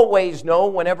 we always know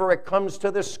whenever it comes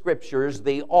to the Scriptures,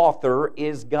 the author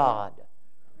is God.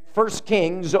 1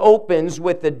 Kings opens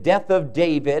with the death of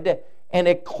David, and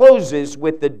it closes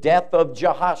with the death of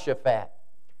Jehoshaphat.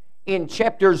 In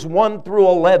chapters 1 through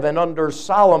 11, under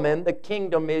Solomon, the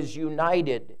kingdom is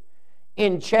united.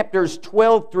 In chapters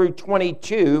 12 through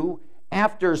 22,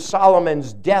 after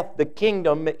Solomon's death, the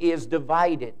kingdom is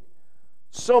divided.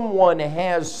 Someone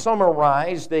has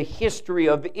summarized the history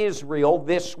of Israel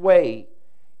this way.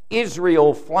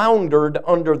 Israel floundered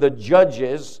under the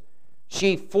judges.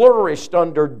 She flourished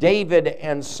under David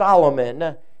and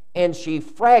Solomon, and she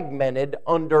fragmented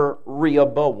under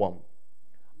Rehoboam.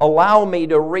 Allow me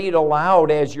to read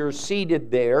aloud as you're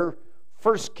seated there,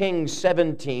 1 Kings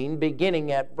 17,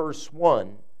 beginning at verse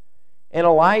 1. And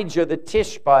Elijah the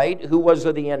Tishbite, who was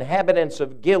of the inhabitants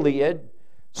of Gilead,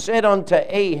 said unto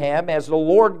Ahab, As the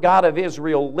Lord God of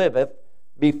Israel liveth,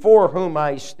 before whom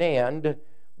I stand,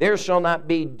 there shall not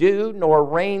be dew nor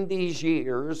rain these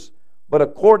years, but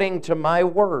according to my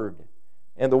word.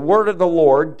 And the word of the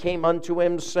Lord came unto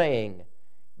him, saying,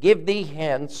 Give thee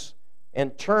hence,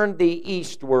 and turn thee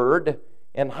eastward,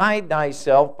 and hide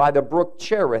thyself by the brook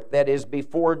Cherith that is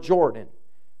before Jordan.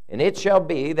 And it shall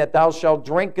be that thou shalt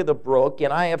drink of the brook,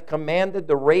 and I have commanded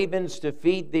the ravens to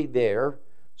feed thee there.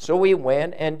 So he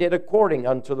went and did according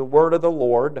unto the word of the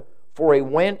Lord, for he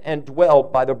went and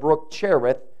dwelt by the brook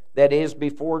Cherith that is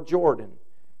before Jordan.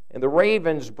 And the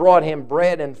ravens brought him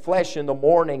bread and flesh in the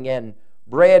morning, and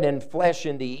bread and flesh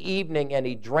in the evening, and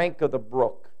he drank of the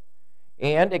brook.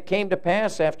 And it came to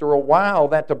pass after a while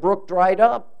that the brook dried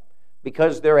up,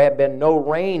 because there had been no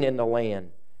rain in the land.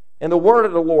 And the word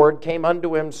of the Lord came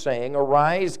unto him, saying,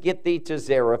 Arise, get thee to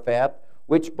Zarephath,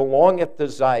 which belongeth to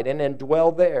Zidon, and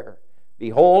dwell there.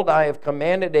 Behold, I have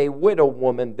commanded a widow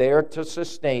woman there to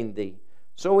sustain thee.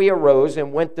 So he arose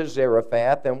and went to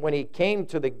Zarephath, and when he came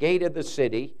to the gate of the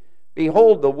city,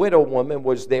 behold, the widow woman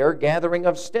was there gathering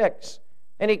of sticks.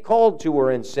 And he called to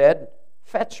her and said,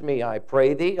 Fetch me, I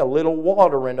pray thee, a little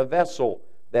water in a vessel,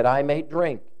 that I may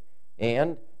drink.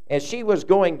 And as she was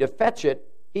going to fetch it,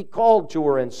 he called to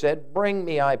her and said, Bring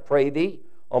me, I pray thee,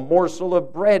 a morsel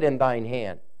of bread in thine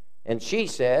hand. And she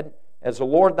said, As the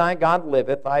Lord thy God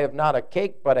liveth, I have not a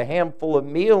cake, but a handful of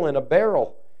meal in a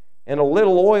barrel, and a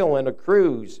little oil in a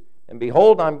cruse. And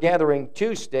behold, I'm gathering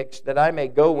 2 sticks, that I may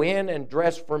go in and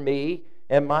dress for me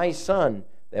and my son,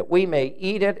 that we may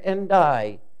eat it and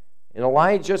die. And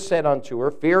Elijah said unto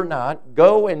her, Fear not,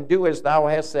 go and do as thou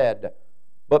hast said.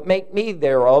 But make me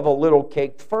thereof a little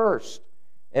cake first,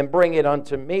 and bring it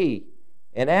unto me,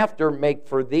 and after make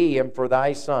for thee and for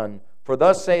thy son. For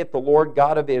thus saith the Lord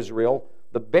God of Israel,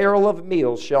 The barrel of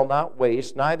meal shall not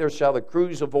waste, neither shall the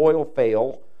cruse of oil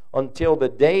fail, until the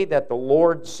day that the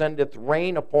Lord sendeth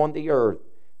rain upon the earth.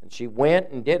 And she went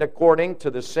and did according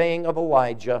to the saying of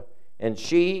Elijah, and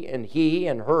she and he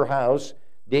and her house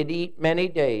did eat many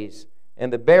days,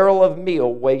 and the barrel of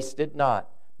meal wasted not.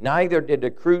 Neither did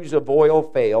the cruse of oil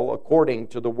fail, according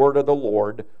to the word of the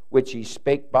Lord, which he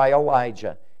spake by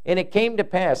Elijah. And it came to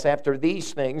pass after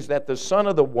these things, that the son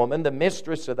of the woman, the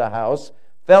mistress of the house,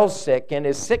 fell sick, and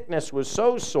his sickness was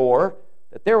so sore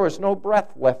that there was no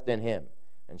breath left in him.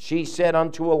 And she said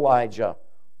unto Elijah,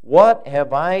 What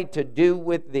have I to do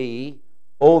with thee,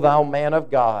 O thou man of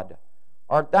God?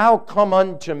 Art thou come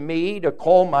unto me to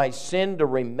call my sin to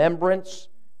remembrance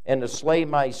and to slay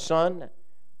my son?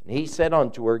 And he said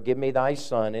unto her, Give me thy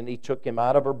son. And he took him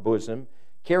out of her bosom,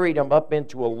 carried him up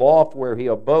into a loft where he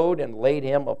abode, and laid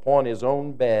him upon his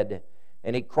own bed.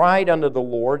 And he cried unto the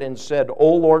Lord, and said,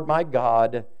 O Lord my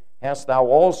God, hast thou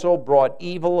also brought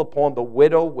evil upon the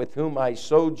widow with whom I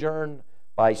sojourn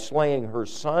by slaying her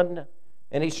son?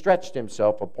 And he stretched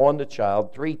himself upon the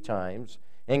child 3 times,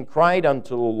 and cried unto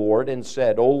the Lord, and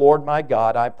said, O Lord my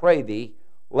God, I pray thee,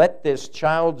 let this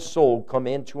child's soul come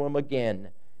into him again.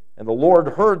 And the Lord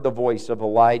heard the voice of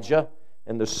Elijah,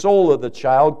 and the soul of the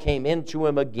child came into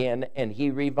him again, and he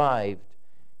revived.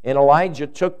 And Elijah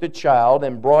took the child,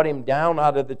 and brought him down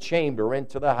out of the chamber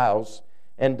into the house,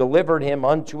 and delivered him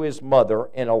unto his mother.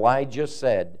 And Elijah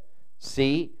said,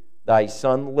 See, thy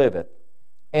son liveth.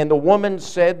 And the woman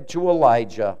said to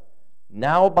Elijah,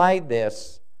 Now by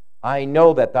this I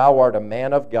know that thou art a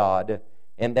man of God,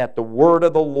 and that the word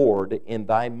of the Lord in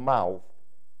thy mouth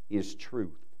is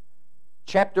truth.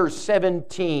 Chapter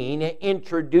 17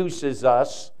 introduces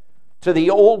us to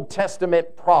the Old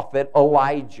Testament prophet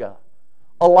Elijah.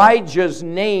 Elijah's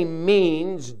name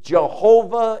means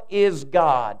Jehovah is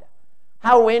God.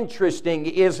 How interesting,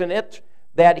 isn't it,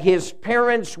 that his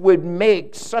parents would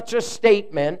make such a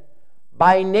statement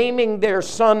by naming their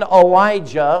son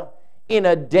Elijah in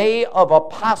a day of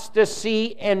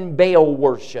apostasy and Baal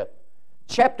worship.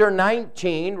 Chapter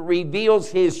 19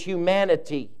 reveals his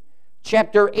humanity.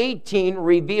 Chapter 18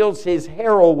 reveals his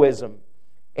heroism.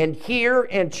 And here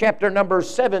in chapter number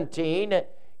 17,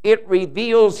 it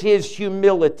reveals his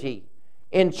humility.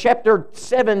 In chapter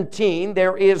 17,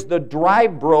 there is the dry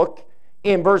brook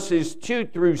in verses 2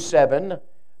 through 7.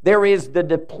 There is the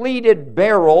depleted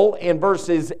barrel in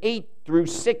verses 8 through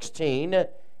 16.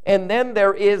 And then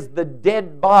there is the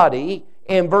dead body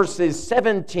in verses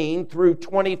 17 through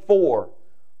 24.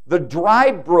 The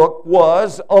dry brook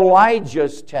was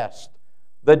Elijah's test.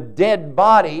 The dead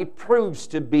body proves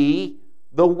to be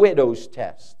the widow's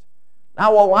test.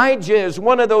 Now, Elijah is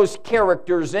one of those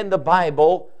characters in the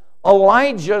Bible.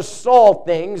 Elijah saw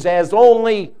things as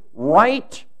only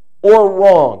right or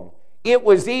wrong. It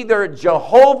was either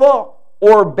Jehovah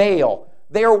or Baal.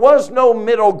 There was no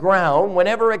middle ground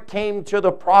whenever it came to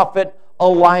the prophet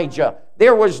Elijah.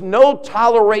 There was no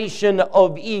toleration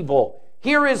of evil.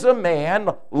 Here is a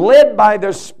man led by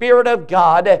the Spirit of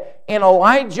God, and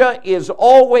Elijah is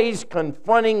always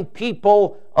confronting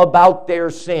people about their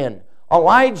sin.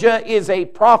 Elijah is a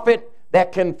prophet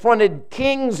that confronted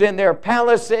kings in their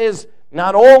palaces,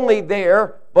 not only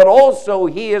there, but also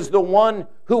he is the one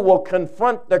who will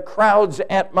confront the crowds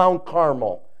at Mount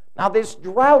Carmel. Now, this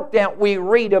drought that we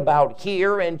read about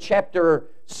here in chapter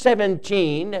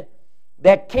 17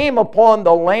 that came upon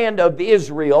the land of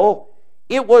Israel,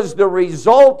 it was the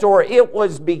result, or it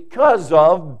was because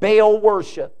of Baal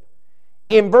worship.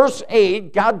 In verse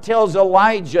 8, God tells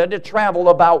Elijah to travel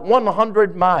about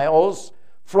 100 miles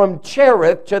from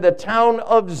Cherith to the town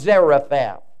of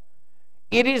Zarephath.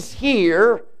 It is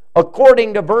here,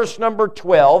 according to verse number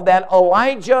 12, that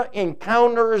Elijah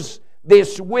encounters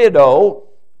this widow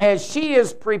as she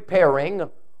is preparing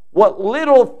what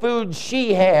little food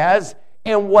she has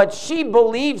and what she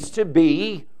believes to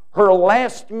be her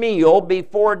last meal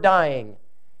before dying.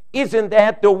 Isn't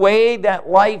that the way that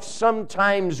life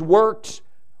sometimes works?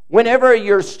 Whenever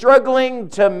you're struggling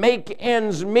to make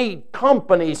ends meet,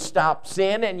 company stops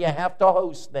in and you have to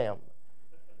host them.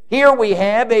 Here we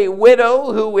have a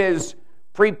widow who is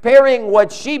preparing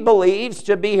what she believes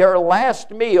to be her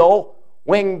last meal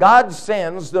when God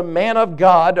sends the man of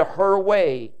God her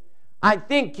way. I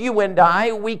think you and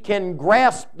I, we can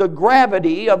grasp the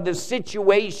gravity of the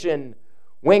situation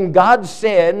when God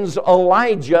sends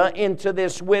Elijah into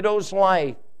this widow's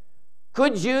life.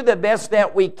 Could you, the best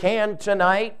that we can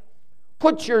tonight,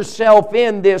 put yourself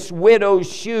in this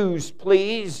widow's shoes,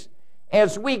 please,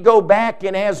 as we go back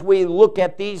and as we look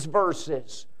at these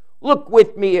verses. Look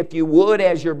with me, if you would,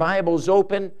 as your Bible's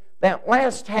open, that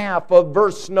last half of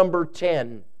verse number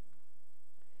 10.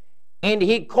 And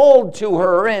he called to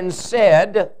her and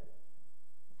said,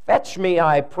 Fetch me,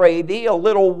 I pray thee, a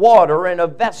little water in a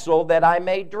vessel that I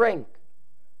may drink.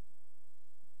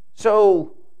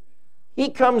 So he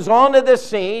comes onto the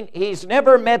scene. He's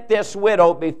never met this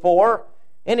widow before.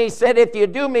 And he said, if you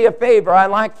do me a favor, I'd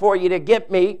like for you to get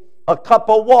me a cup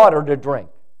of water to drink.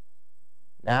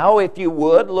 Now, if you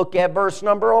would, look at verse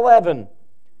number 11.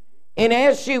 And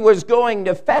as she was going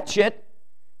to fetch it,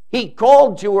 he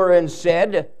called to her and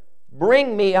said,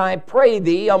 Bring me, I pray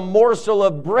thee, a morsel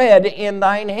of bread in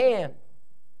thine hand.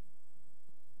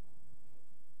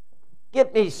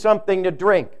 Get me something to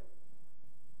drink.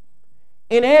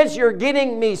 And as you're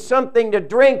getting me something to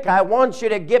drink, I want you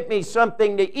to get me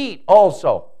something to eat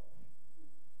also.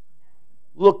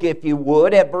 Look, if you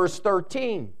would, at verse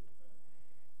 13.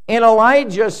 And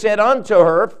Elijah said unto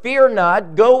her, Fear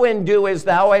not, go and do as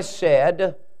thou hast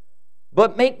said,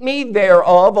 but make me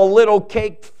thereof a little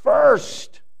cake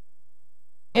first,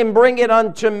 and bring it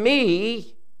unto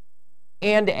me,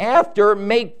 and after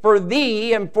make for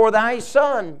thee and for thy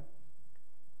son.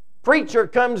 Preacher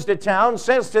comes to town,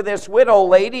 says to this widow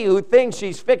lady who thinks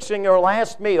she's fixing her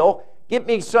last meal, get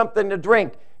me something to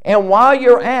drink. And while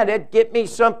you're at it, get me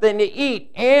something to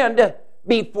eat. And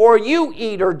before you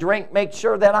eat or drink, make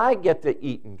sure that I get to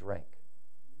eat and drink.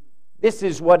 This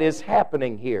is what is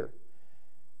happening here.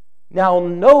 Now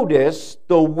notice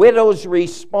the widow's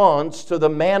response to the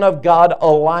man of God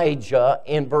Elijah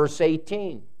in verse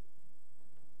 18.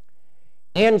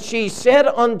 And she said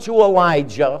unto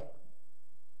Elijah,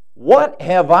 What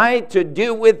have I to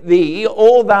do with thee,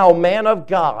 O thou man of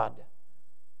God?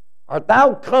 Art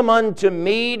thou come unto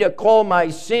me to call my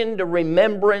sin to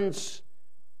remembrance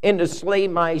and to slay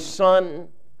my son?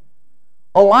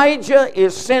 Elijah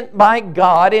is sent by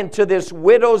God into this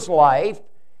widow's life,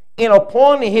 and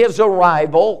upon his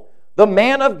arrival, the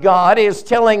man of God is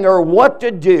telling her what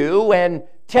to do and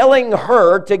telling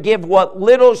her to give what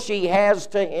little she has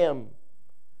to him.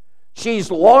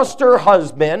 She's lost her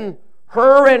husband.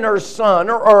 Her and her son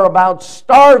are about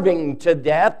starving to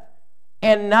death,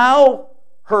 and now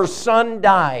her son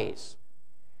dies.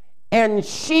 And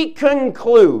she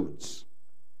concludes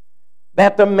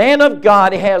that the man of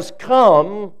God has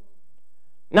come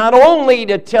not only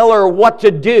to tell her what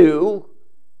to do,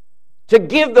 to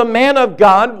give the man of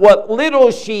God what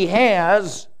little she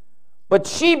has, but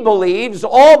she believes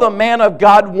all the man of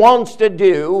God wants to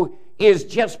do is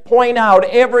just point out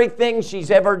everything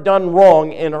she's ever done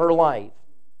wrong in her life.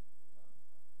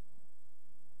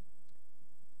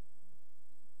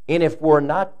 And if we're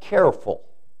not careful,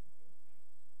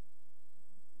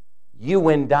 you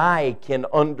and I can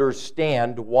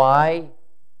understand why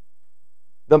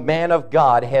the man of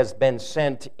God has been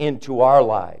sent into our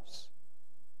lives.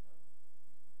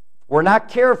 If we're not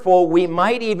careful, we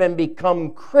might even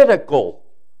become critical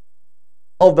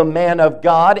of the man of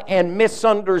God and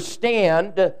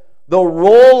misunderstand the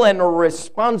role and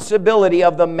responsibility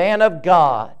of the man of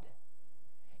God.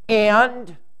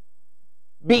 And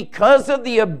because of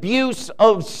the abuse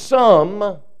of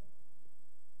some,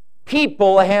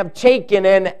 people have taken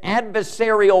an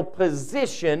adversarial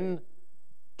position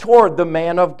toward the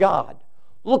man of God.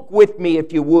 Look with me,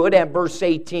 if you would, at verse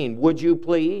 18, would you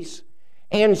please?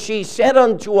 And she said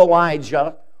unto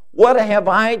Elijah, What have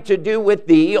I to do with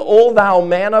thee, O thou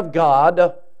man of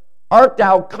God? Art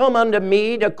thou come unto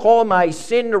me to call my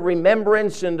sin to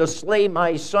remembrance and to slay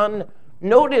my son?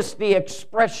 Notice the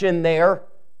expression there,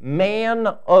 man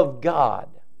of God.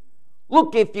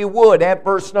 Look, if you would, at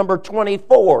verse number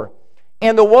 24.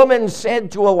 And the woman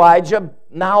said to Elijah,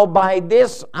 Now by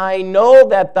this I know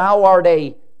that thou art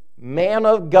a man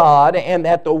of God, and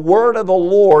that the word of the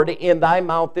Lord in thy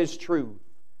mouth is true.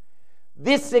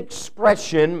 This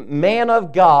expression, man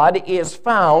of God, is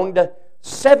found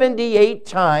 78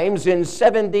 times in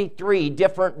 73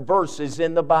 different verses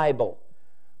in the Bible.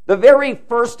 The very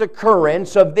first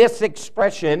occurrence of this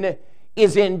expression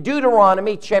is in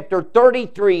Deuteronomy chapter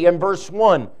 33 and verse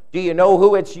 1. Do you know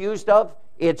who it's used of?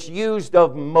 It's used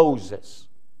of Moses.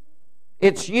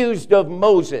 It's used of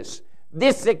Moses.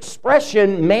 This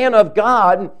expression, man of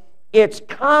God, it's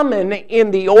common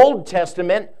in the Old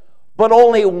Testament, but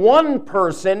only one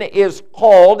person is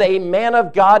called a man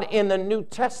of God in the New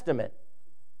Testament.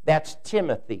 That's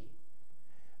Timothy.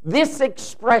 This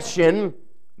expression,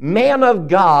 man of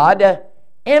God,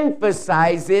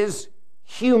 emphasizes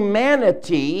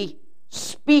humanity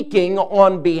speaking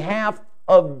on behalf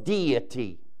of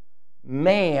deity.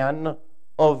 Man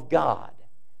of God.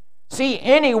 See,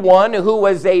 anyone who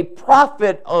was a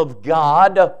prophet of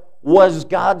God was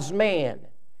God's man.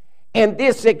 And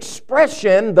this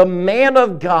expression, the man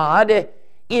of God,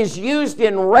 is used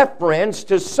in reference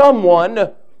to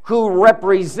someone who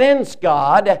represents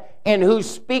God and who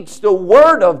speaks the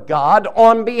word of God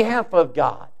on behalf of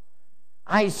God.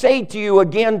 I say to you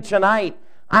again tonight,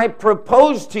 I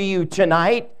propose to you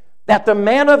tonight that the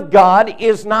man of God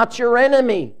is not your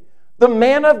enemy. The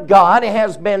man of God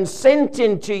has been sent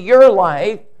into your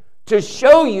life to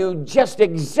show you just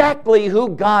exactly who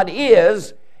God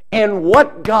is and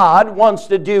what God wants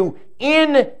to do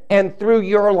in and through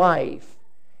your life.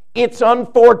 It's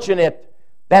unfortunate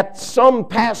that some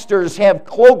pastors have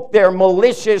cloaked their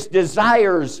malicious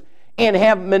desires and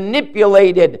have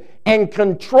manipulated and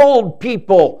controlled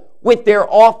people with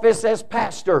their office as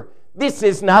pastor. this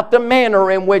is not the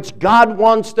manner in which God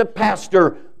wants the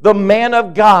pastor, the man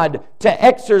of God, to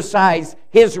exercise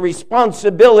his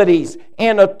responsibilities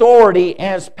and authority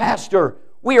as pastor.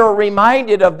 We are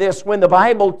reminded of this when the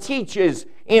Bible teaches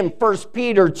in 1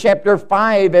 Peter chapter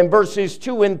 5 and verses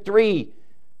 2 and 3.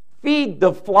 Feed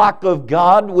the flock of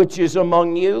God which is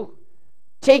among you,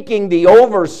 taking the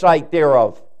oversight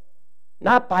thereof,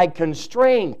 not by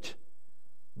constraint,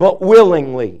 but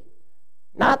willingly,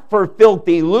 not for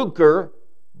filthy lucre,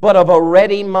 but of a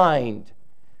ready mind,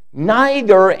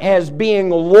 neither as being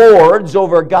lords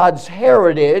over God's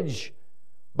heritage,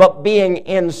 but being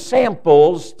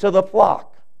ensamples to the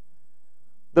flock.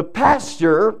 The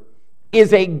pastor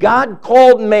is a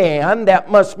God-called man that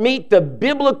must meet the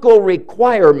biblical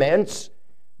requirements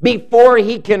before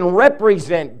he can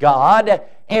represent God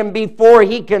and before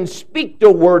he can speak the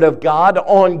Word of God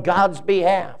on God's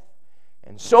behalf.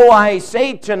 And so I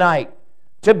say tonight,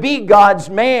 to be God's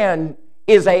man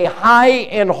is a high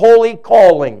and holy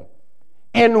calling.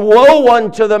 And woe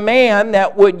unto the man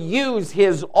that would use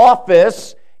his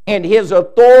office and his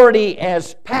authority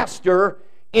as pastor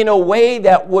in a way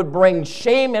that would bring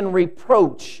shame and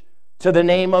reproach to the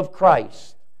name of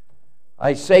Christ.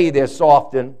 I say this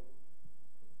often.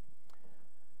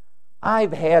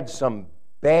 I've had some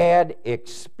bad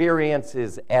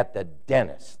experiences at the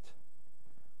dentist.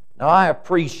 Now, I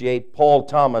appreciate Paul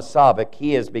Thomas Savick.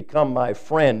 He has become my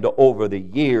friend over the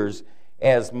years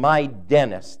as my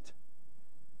dentist.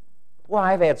 Well,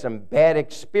 I've had some bad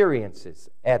experiences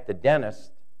at the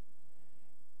dentist.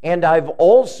 And I've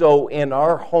also, in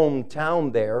our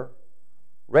hometown there,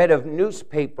 read of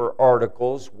newspaper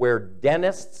articles where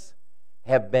dentists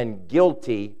have been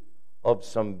guilty of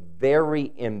some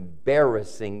very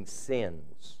embarrassing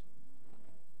sins.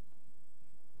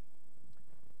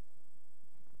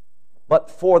 But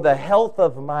for the health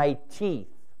of my teeth,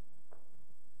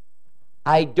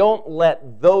 I don't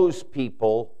let those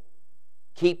people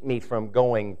keep me from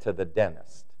going to the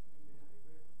dentist.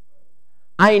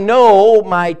 I know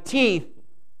my teeth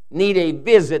need a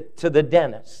visit to the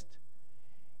dentist.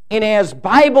 And as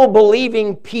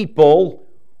Bible-believing people,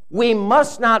 we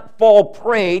must not fall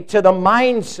prey to the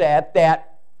mindset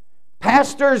that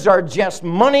pastors are just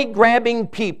money-grabbing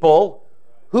people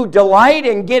who delight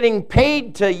in getting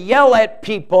paid to yell at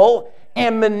people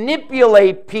and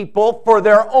manipulate people for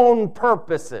their own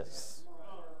purposes.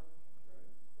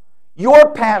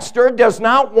 Your pastor does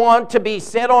not want to be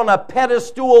set on a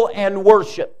pedestal and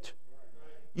worshipped.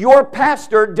 Your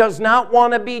pastor does not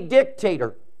want to be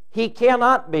dictator. He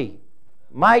cannot be.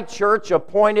 My church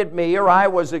appointed me, or I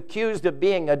was accused of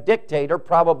being a dictator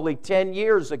probably 10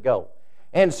 years ago.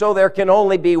 And so there can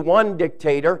only be one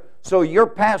dictator, so your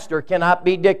pastor cannot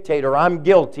be dictator. I'm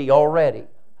guilty already.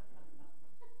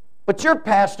 But your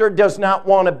pastor does not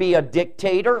want to be a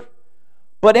dictator.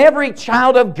 But every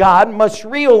child of God must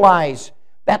realize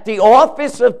that the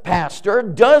office of pastor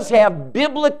does have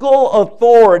biblical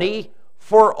authority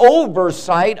for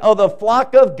oversight of the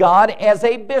flock of God as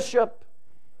a bishop.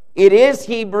 It is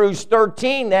Hebrews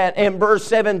 13 that in verse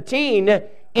 17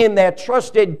 in that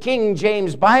trusted King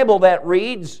James Bible that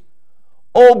reads,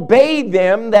 "Obey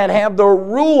them that have the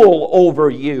rule over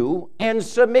you and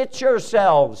submit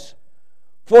yourselves.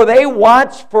 For they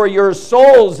watch for your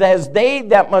souls as they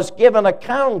that must give an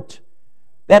account,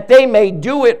 that they may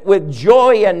do it with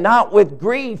joy and not with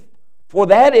grief, for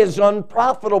that is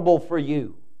unprofitable for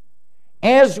you.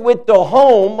 As with the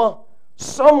home,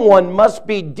 someone must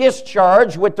be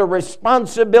discharged with the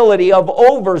responsibility of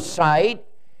oversight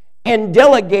and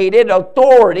delegated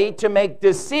authority to make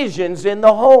decisions in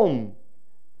the home.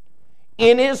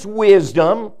 In His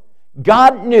wisdom,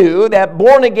 God knew that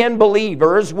born-again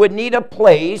believers would need a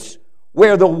place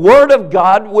where the Word of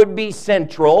God would be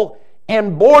central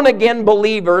and born-again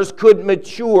believers could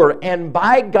mature. And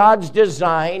by God's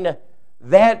design,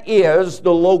 that is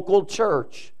the local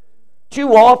church.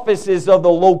 Two offices of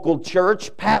the local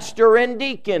church, pastor and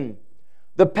deacon.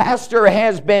 The pastor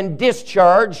has been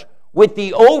discharged with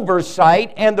the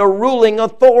oversight and the ruling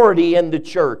authority in the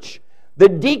church. The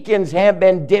deacons have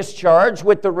been discharged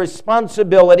with the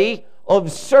responsibility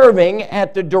of serving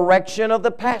at the direction of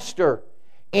the pastor.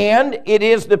 And it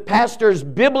is the pastor's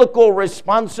biblical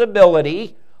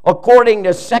responsibility, according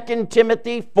to 2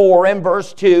 Timothy 4 and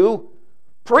verse 2,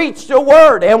 preach the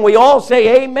word. And we all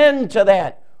say amen to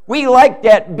that. We like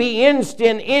that, be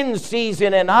instant, in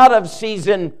season and out of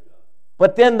season.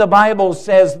 But then the Bible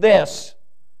says this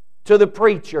to the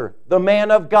preacher, the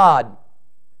man of God: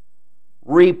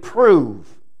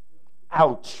 reprove.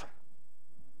 Ouch.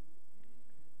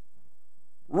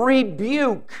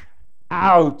 Rebuke.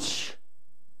 Ouch.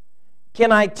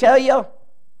 Can I tell you,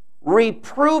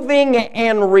 reproving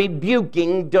and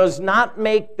rebuking does not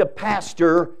make the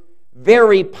pastor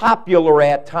very popular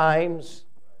at times,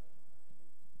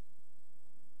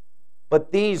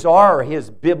 but these are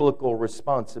his biblical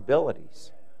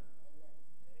responsibilities.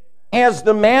 As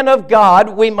the man of God,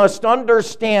 we must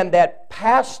understand that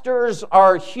pastors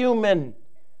are human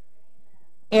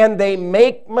and they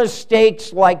make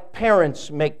mistakes like parents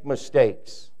make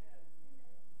mistakes.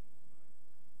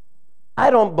 I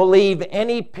don't believe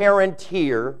any parent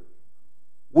here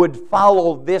would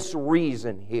follow this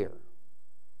reason here.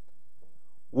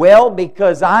 Well,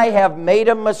 because I have made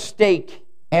a mistake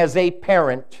as a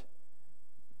parent,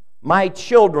 my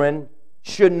children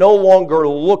should no longer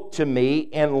look to me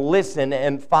and listen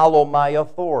and follow my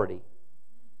authority.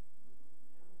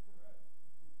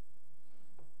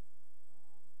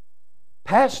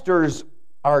 Pastors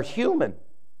are human,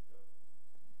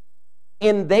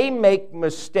 and they make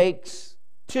mistakes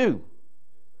too.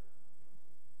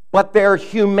 But their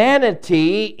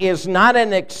humanity is not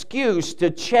an excuse to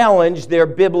challenge their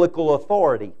biblical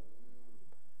authority.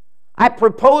 I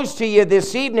propose to you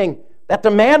this evening that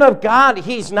the man of God,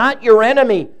 he's not your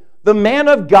enemy. The man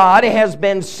of God has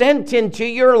been sent into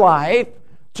your life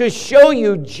to show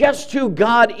you just who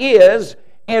God is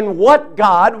and what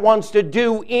God wants to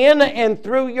do in and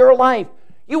through your life.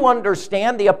 You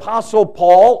understand, the Apostle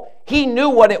Paul, he knew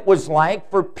what it was like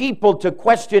for people to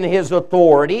question his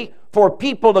authority, for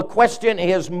people to question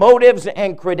his motives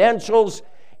and credentials.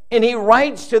 And he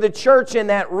writes to the church in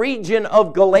that region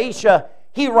of Galatia,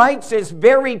 he writes this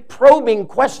very probing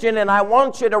question, and I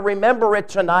want you to remember it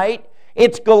tonight.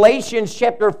 It's Galatians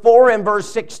chapter 4 and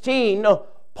verse 16.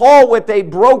 Paul, with a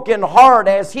broken heart,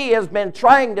 as he has been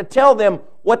trying to tell them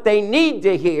what they need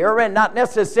to hear and not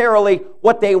necessarily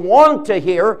what they want to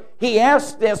hear, he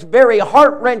asks this very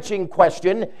heart-wrenching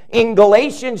question in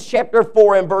Galatians chapter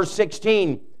 4 and verse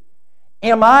 16.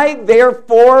 Am I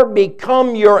therefore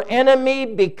become your enemy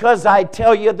because I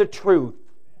tell you the truth?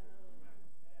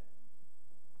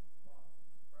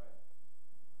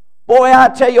 Boy, I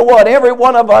tell you what, every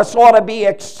one of us ought to be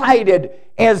excited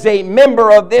as a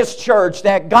member of this church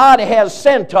that God has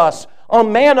sent us a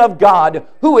man of God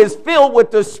who is filled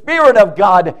with the Spirit of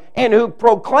God and who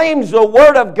proclaims the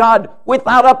Word of God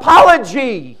without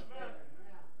apology.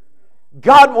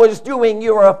 God was doing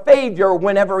you a favor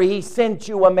whenever He sent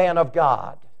you a man of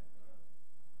God.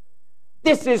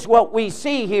 This is what we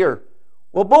see here.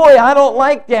 Well, boy, I don't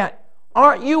like that.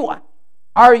 Are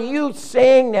you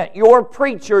saying that your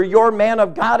preacher, your man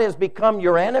of God, has become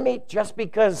your enemy just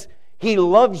because he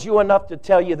loves you enough to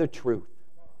tell you the truth?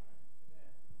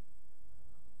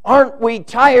 Aren't we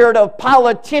tired of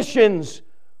politicians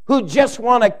who just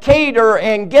want to cater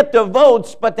and get the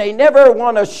votes, but they never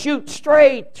want to shoot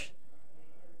straight?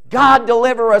 God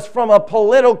deliver us from a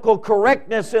political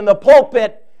correctness in the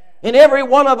pulpit, and every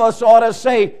one of us ought to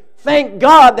say, thank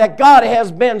God that God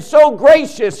has been so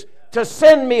gracious to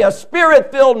send me a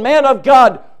Spirit-filled man of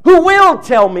God who will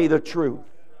tell me the truth.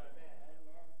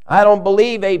 I don't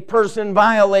believe a person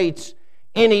violates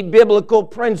any biblical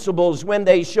principles when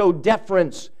they show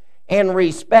deference and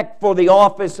respect for the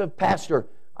office of pastor.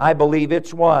 I believe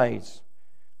it's wise.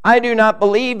 I do not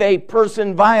believe a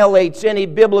person violates any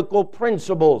biblical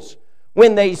principles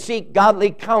when they seek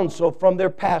godly counsel from their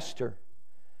pastor.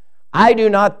 I do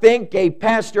not think a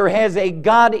pastor has a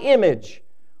God image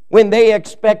when they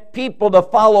expect people to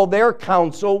follow their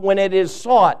counsel when it is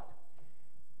sought,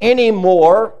 any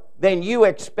more than you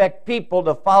expect people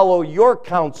to follow your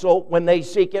counsel when they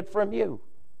seek it from you.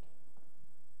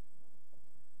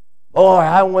 Boy,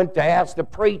 I went to ask the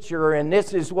preacher, and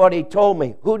this is what he told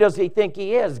me. Who does he think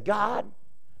he is? God?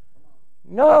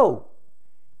 No.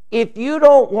 If you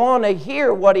don't want to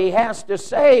hear what he has to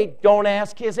say, don't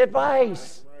ask his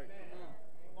advice.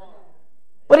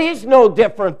 But he's no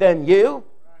different than you.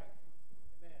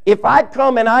 If I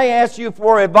come and I ask you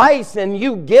for advice and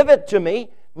you give it to me,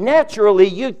 naturally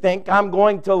you think I'm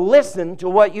going to listen to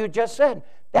what you just said.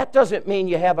 That doesn't mean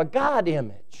you have a God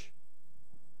image.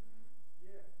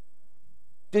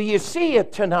 Do you see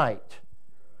it tonight?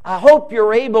 I hope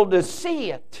you're able to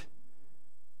see it.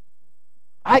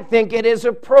 I think it is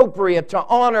appropriate to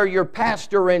honor your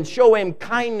pastor and show him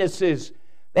kindnesses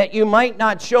that you might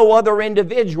not show other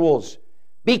individuals,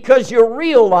 because you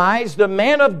realize the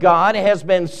man of God has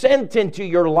been sent into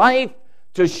your life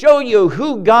to show you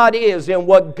who God is and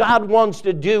what God wants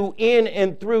to do in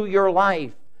and through your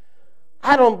life.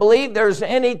 I don't believe there's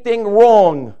anything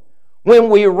wrong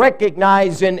when we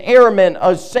recognize an airman,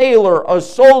 a sailor, a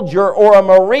soldier, or a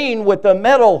Marine with a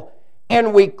medal,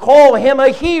 and we call him a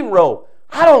hero.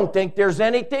 I don't think there's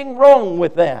anything wrong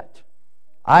with that.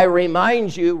 I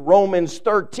remind you, Romans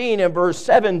 13 and verse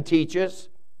 7 teaches,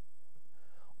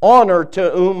 honor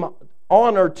to whom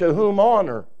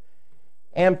honor.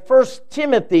 And 1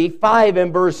 Timothy 5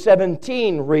 and verse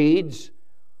 17 reads,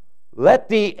 let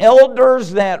the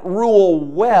elders that rule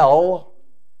well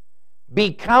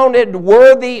be counted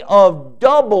worthy of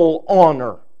double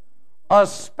honor,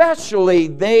 especially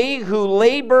they who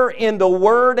labor in the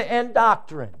word and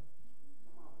doctrine.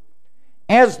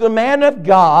 As the man of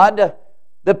God,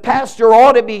 the pastor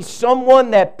ought to be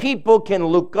someone that people can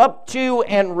look up to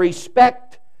and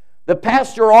respect. The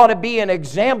pastor ought to be an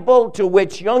example to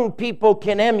which young people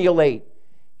can emulate.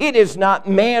 It is not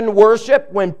man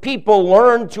worship when people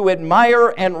learn to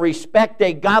admire and respect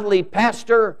a godly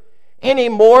pastor any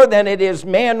more than it is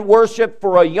man worship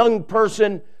for a young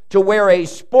person to wear a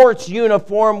sports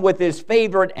uniform with his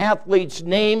favorite athlete's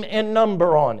name and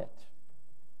number on it.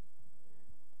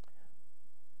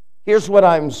 Here's what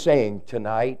I'm saying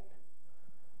tonight.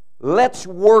 Let's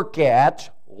work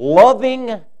at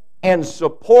loving and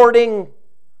supporting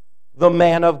the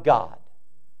man of God.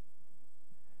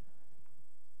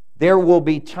 There will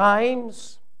be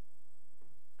times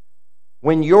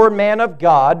when your man of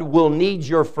God will need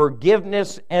your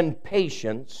forgiveness and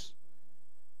patience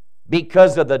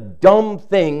because of the dumb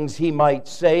things he might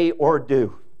say or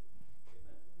do.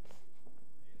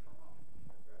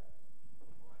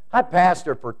 I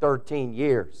pastored for 13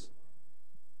 years.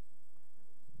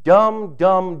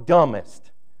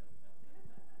 Dumbest.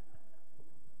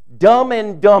 Dumb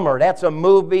and Dumber. That's a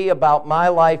movie about my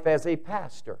life as a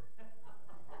pastor.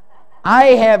 I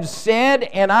have said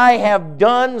and I have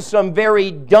done some very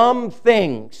dumb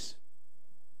things.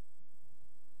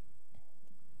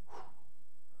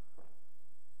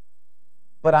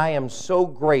 But I am so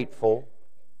grateful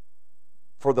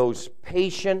for those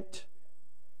patient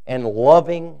and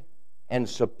loving and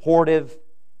supportive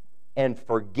and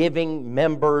forgiving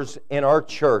members in our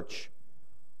church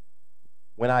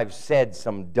when I've said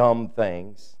some dumb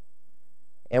things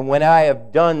and when I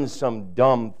have done some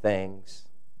dumb things.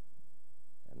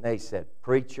 And they said,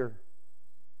 preacher,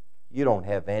 you don't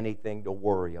have anything to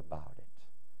worry about it.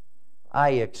 I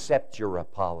accept your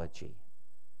apology,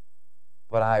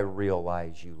 but I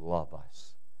realize you love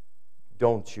us.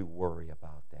 Don't you worry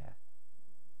about that.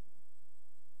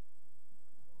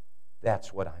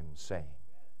 That's what I'm saying.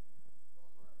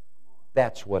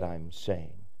 That's what I'm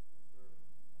saying.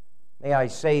 May I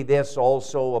say this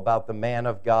also about the man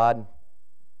of God?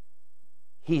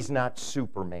 He's not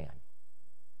Superman.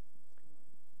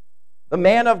 The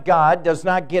man of God does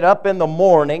not get up in the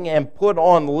morning and put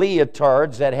on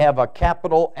leotards that have a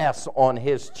capital S on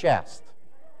his chest.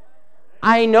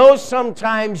 I know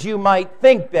sometimes you might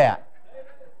think that.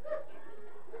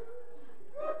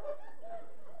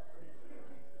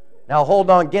 Now hold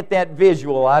on, get that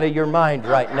visual out of your mind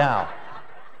right now.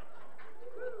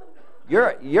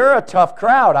 You're a tough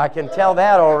crowd, I can tell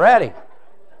that already.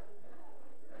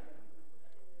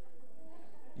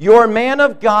 Your man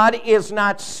of God is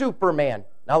not Superman.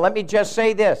 Now let me just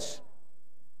say this.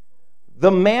 The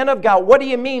man of God, what do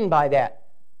you mean by that?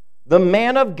 The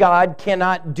man of God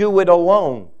cannot do it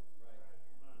alone.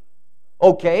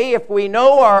 Okay, if we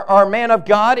know our man of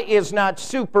God is not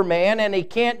Superman and he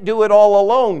can't do it all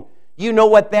alone, you know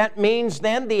what that means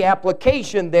then? The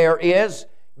application there is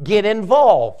get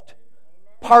involved,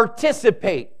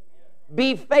 participate,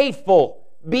 be faithful,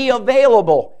 be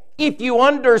available. If you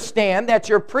understand that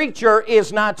your preacher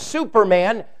is not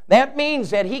Superman, that means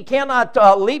that he cannot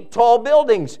leap tall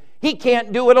buildings. He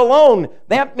can't do it alone.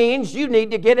 That means you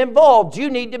need to get involved. You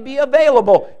need to be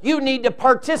available. You need to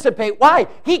participate. Why?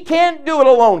 He can't do it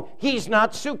alone. He's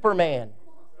not Superman.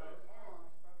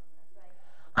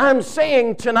 I'm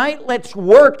saying tonight, let's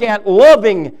work at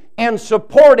loving and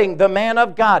supporting the man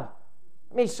of God.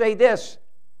 Let me say this.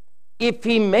 If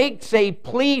he makes a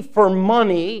plea for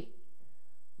money,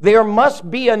 there must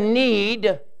be a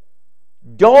need.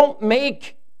 Don't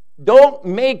make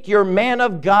your man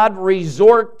of God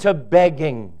resort to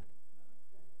begging.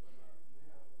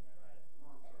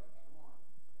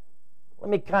 Let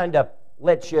me kind of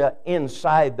let you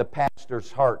inside the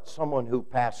pastor's heart, someone who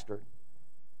pastored.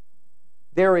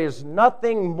 There is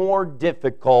nothing more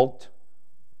difficult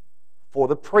for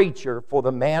the preacher, for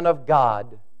the man of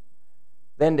God,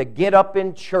 than to get up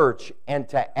in church and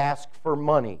to ask for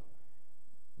money.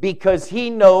 Because he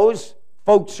knows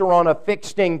folks are on a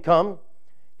fixed income.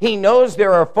 He knows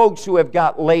there are folks who have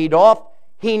got laid off.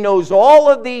 He knows all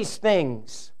of these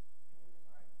things.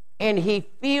 And he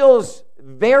feels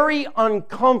very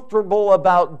uncomfortable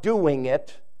about doing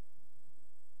it.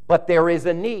 But there is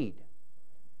a need.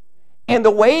 And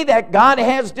the way that God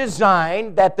has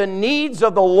designed that the needs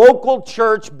of the local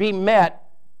church be met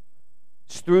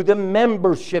is through the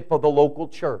membership of the local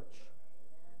church.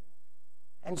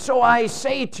 And so I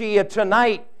say to you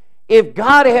tonight, if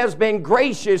God has been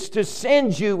gracious to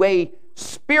send you a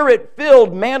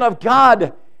Spirit-filled man of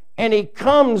God, and he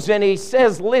comes and he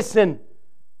says, listen,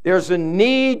 there's a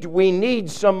need, we need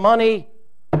some money.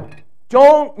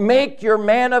 Don't make your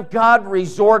man of God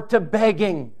resort to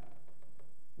begging.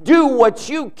 Do what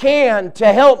you can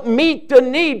to help meet the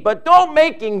need, but don't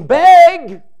make him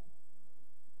beg.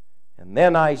 And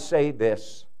then I say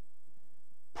this,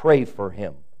 pray for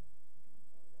him.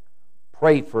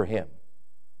 Pray for him.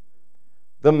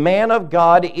 The man of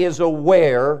God is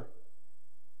aware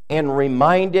and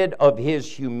reminded of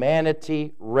his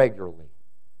humanity regularly.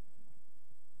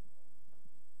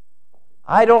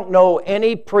 I don't know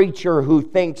any preacher who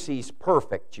thinks he's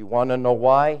perfect. You want to know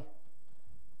why?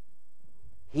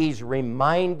 He's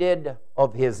reminded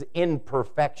of his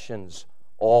imperfections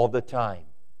all the time.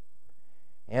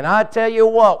 And I tell you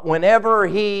what, whenever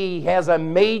he has a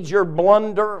major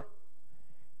blunder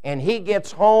and he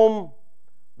gets home,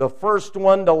 the first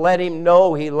one to let him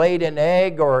know he laid an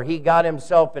egg or he got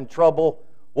himself in trouble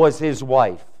was his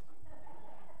wife.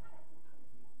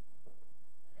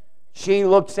 She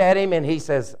looks at him and he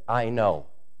says, I know.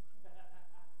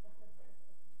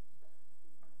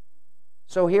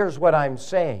 So here's what I'm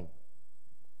saying.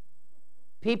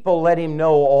 People let him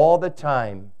know all the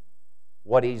time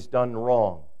what he's done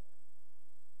wrong.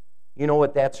 You know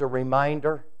what that's a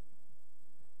reminder?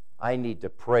 I need to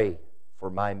pray for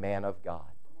my man of God.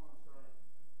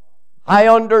 I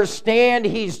understand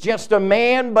he's just a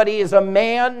man, but he is a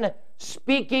man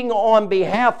speaking on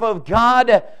behalf of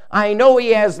God. I know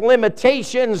he has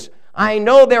limitations. I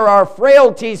know there are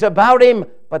frailties about him,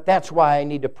 but that's why I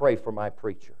need to pray for my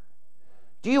preacher.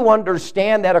 Do you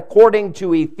understand that according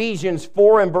to Ephesians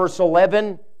 4 and verse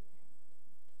 11,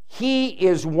 he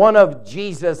is one of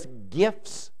Jesus'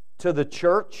 gifts to the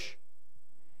church?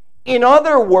 In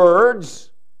other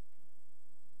words,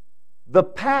 the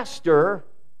pastor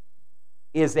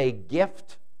is a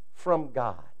gift from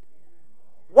God.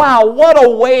 Wow, what a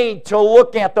way to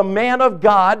look at the man of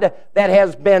God that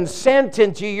has been sent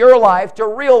into your life to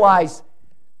realize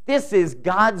this is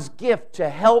God's gift to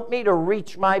help me to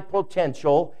reach my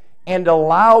potential and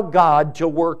allow God to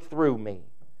work through me.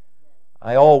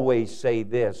 I always say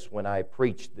this when I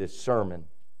preach this sermon.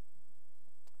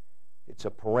 It's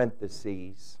a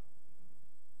parenthesis.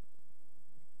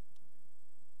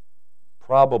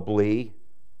 Probably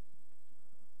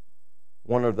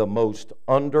one of the most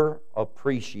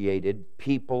underappreciated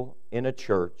people in a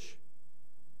church,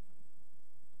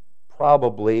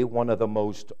 probably one of the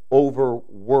most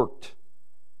overworked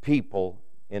people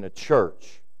in a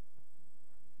church,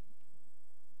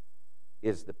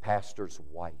 is the pastor's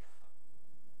wife.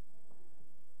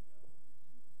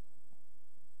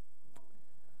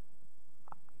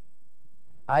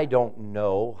 I don't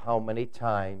know how many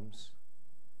times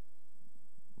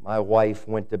my wife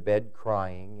went to bed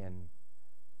crying, and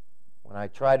when I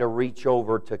try to reach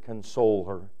over to console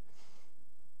her,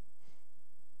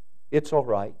 it's all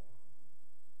right.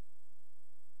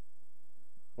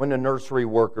 When the nursery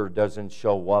worker doesn't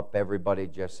show up, everybody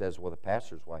just says, well, the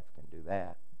pastor's wife can do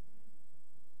that.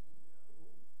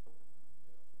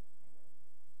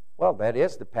 Well, that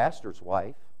is the pastor's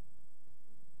wife.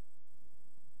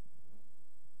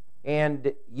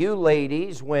 And you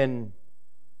ladies, when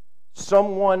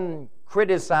someone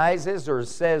criticizes or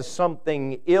says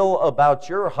something ill about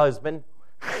your husband,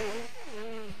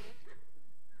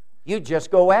 you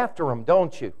just go after him,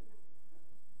 don't you?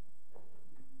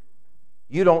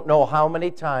 You don't know how many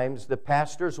times the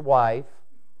pastor's wife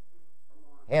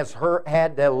has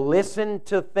had to listen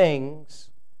to things,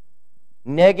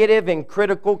 negative and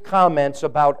critical comments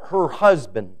about her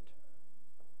husband.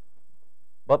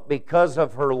 But because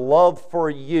of her love for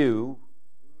you,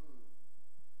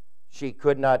 she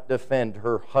could not defend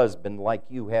her husband like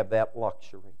you have that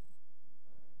luxury.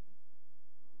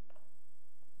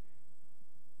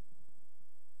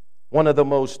 One of the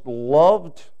most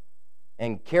loved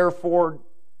and cared for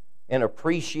and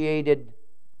appreciated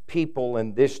people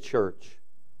in this church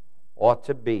ought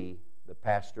to be the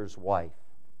pastor's wife.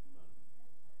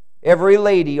 Every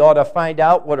lady ought to find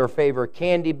out what her favorite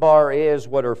candy bar is,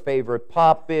 what her favorite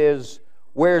pop is,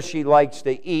 where she likes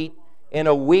to eat. And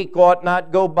a week ought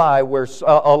not go by where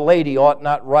a lady ought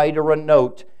not write her a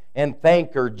note and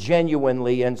thank her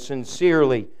genuinely and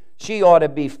sincerely. She ought to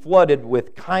be flooded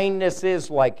with kindnesses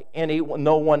like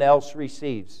no one else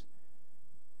receives.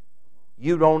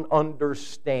 You don't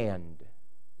understand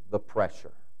the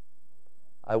pressure.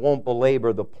 I won't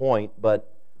belabor the point,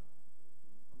 but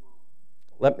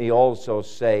let me also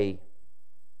say,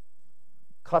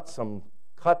 cut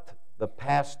the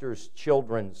pastor's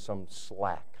children some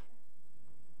slack.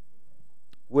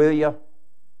 Will you?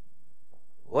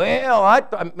 Well,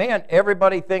 man,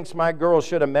 everybody thinks my girls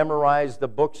should have memorized the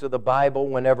books of the Bible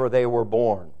whenever they were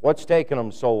born. What's taking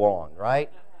them so long, right?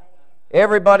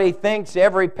 Everybody thinks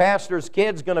every pastor's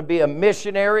kid's going to be a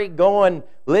missionary, going,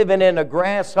 living in a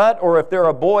grass hut, or if they're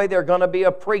a boy, they're going to be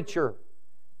a preacher.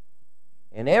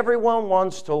 And everyone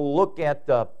wants to look at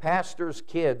the pastor's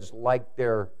kids like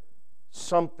they're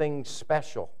something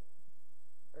special.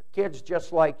 They're kids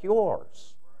just like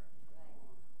yours,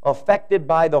 affected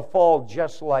by the fall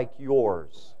just like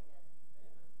yours.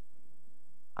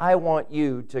 I want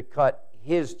you to cut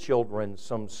his children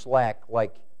some slack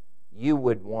like you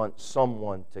would want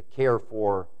someone to care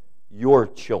for your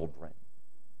children.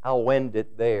 I'll end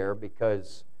it there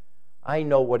because I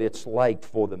know what it's like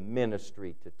for the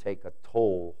ministry to take a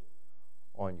toll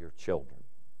on your children.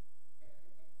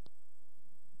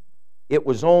 It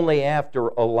was only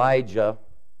after Elijah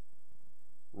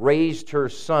raised her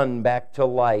son back to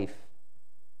life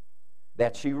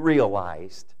that she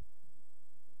realized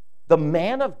the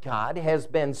man of God has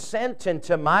been sent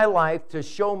into my life to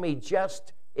show me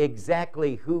just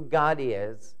exactly who God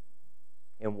is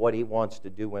and what He wants to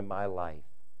do in my life.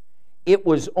 It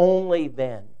was only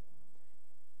then.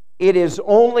 It is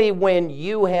only when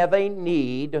you have a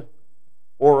need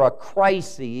or a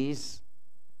crisis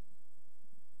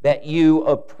that you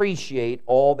appreciate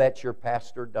all that your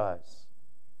pastor does.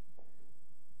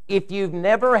 If you've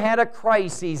never had a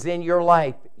crisis in your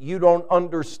life, you don't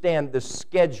understand the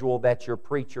schedule that your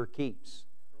preacher keeps.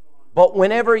 But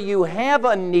whenever you have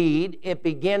a need, it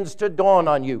begins to dawn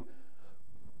on you.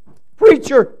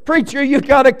 Preacher, you've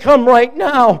got to come right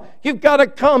now. You've got to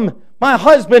come. My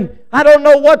husband, I don't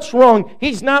know what's wrong.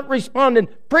 He's not responding.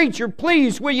 Preacher,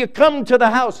 please, will you come to the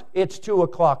house? It's 2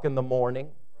 o'clock in the morning.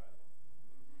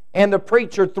 And the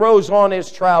preacher throws on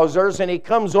his trousers and he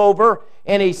comes over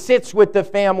and he sits with the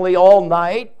family all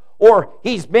night. Or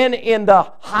he's been in the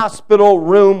hospital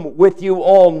room with you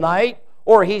all night.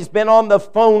 Or he's been on the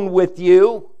phone with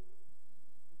you.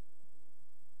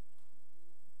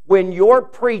 When your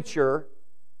preacher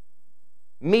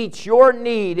meets your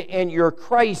need and your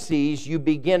crises, you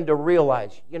begin to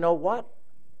realize, you know what?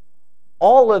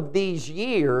 All of these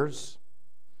years,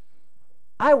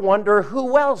 I wonder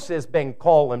who else has been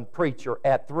calling preacher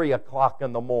at 3 o'clock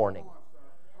in the morning.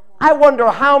 I wonder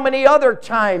how many other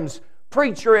times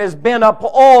preacher has been up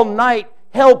all night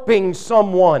helping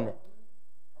someone.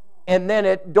 And then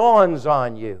it dawns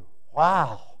on you,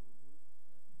 wow,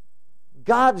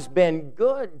 God's been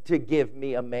good to give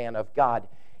me a man of God.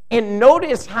 And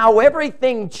notice how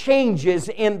everything changes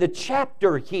in the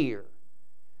chapter here.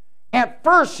 At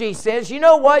first she says, you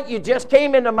know what, you just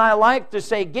came into my life to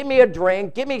say, give me a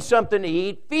drink, give me something to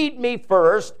eat, feed me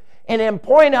first, and then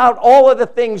point out all of the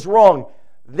things wrong.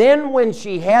 Then when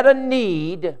she had a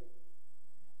need,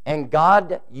 and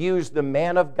God used the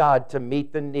man of God to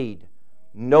meet the need,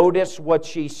 notice what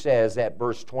she says at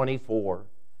verse 24.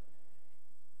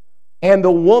 And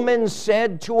the woman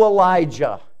said to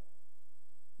Elijah,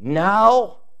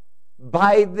 now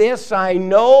by this I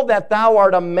know that thou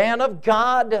art a man of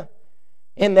God,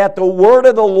 and that the word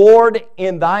of the Lord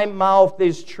in thy mouth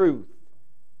is truth.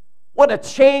 What a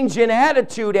change in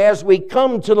attitude as we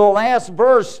come to the last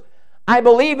verse. I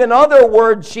believe, in other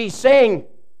words, she's saying,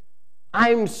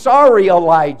 I'm sorry,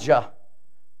 Elijah.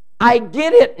 I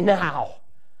get it now.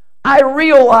 I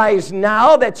realize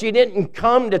now that you didn't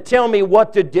come to tell me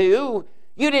what to do.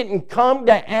 You didn't come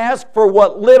to ask for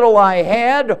what little I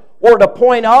had or to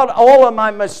point out all of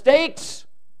my mistakes.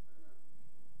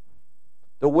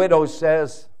 The widow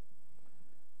says,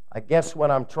 I guess what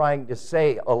I'm trying to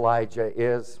say, Elijah,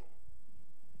 is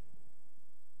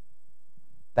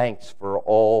thanks for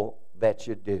all that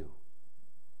you do.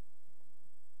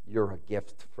 You're a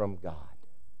gift from God.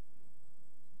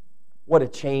 What a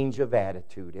change of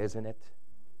attitude, isn't it?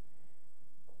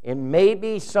 And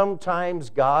maybe sometimes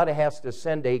God has to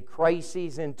send a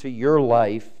crisis into your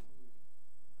life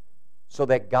so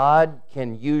that God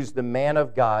can use the man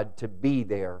of God to be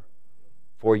there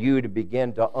for you to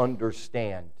begin to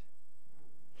understand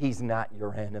He's not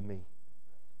your enemy.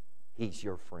 He's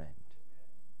your friend.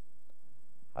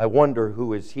 I wonder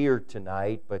who is here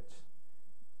tonight, but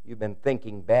you've been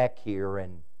thinking back here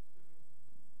and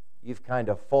you've kind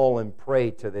of fallen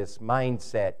prey to this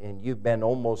mindset and you've been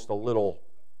almost a little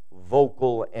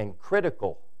vocal and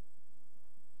critical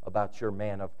about your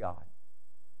man of God.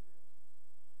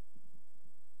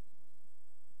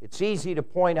 It's easy to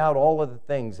point out all of the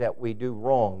things that we do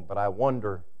wrong, but I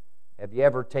wonder, have you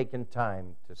ever taken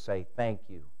time to say thank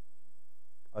you?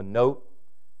 A note,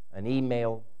 an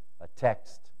email, a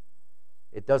text.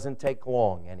 It doesn't take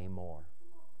long anymore.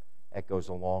 That goes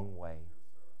a long way.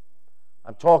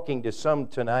 I'm talking to some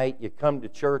tonight. You come to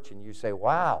church and you say,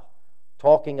 wow,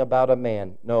 talking about a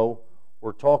man. No,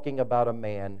 we're talking about a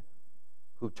man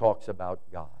who talks about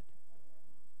God.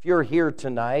 If you're here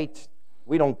tonight,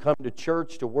 we don't come to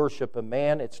church to worship a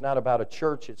man. It's not about a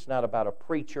church. It's not about a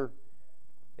preacher.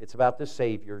 It's about the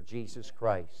Savior, Jesus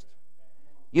Christ.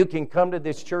 You can come to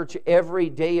this church every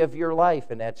day of your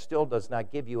life, and that still does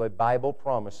not give you a Bible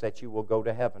promise that you will go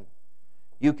to heaven.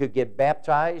 You could get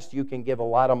baptized. You can give a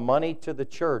lot of money to the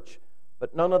church,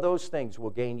 but none of those things will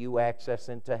gain you access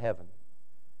into heaven.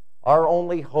 Our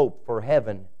only hope for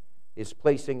heaven is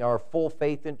placing our full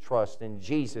faith and trust in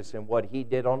Jesus and what He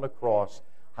did on the cross,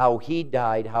 how He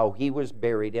died, how He was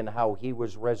buried, and how He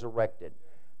was resurrected.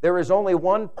 There is only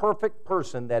one perfect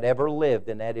person that ever lived,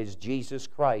 and that is Jesus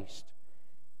Christ.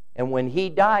 And when He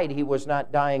died, He was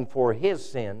not dying for His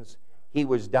sins. He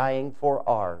was dying for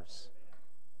ours.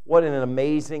 What an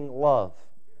amazing love.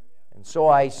 And so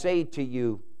I say to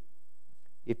you,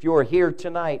 if you're here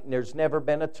tonight and there's never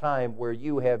been a time where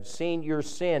you have seen your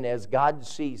sin as God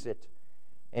sees it,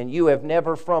 and you have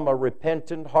never from a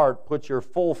repentant heart put your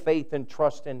full faith and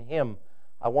trust in Him,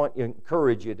 I want to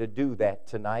encourage you to do that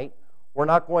tonight. We're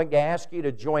not going to ask you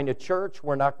to join a church.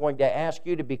 We're not going to ask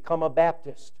you to become a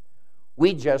Baptist.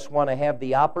 We just want to have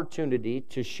the opportunity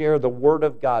to share the Word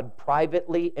of God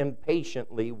privately and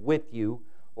patiently with you,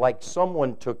 like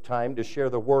someone took time to share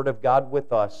the Word of God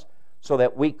with us so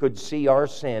that we could see our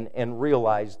sin and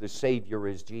realize the Savior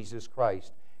is Jesus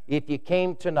Christ. If you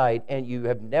came tonight and you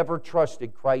have never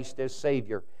trusted Christ as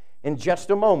Savior, in just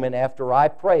a moment after I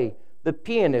pray, the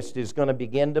pianist is going to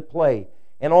begin to play.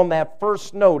 And on that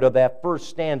first note of that first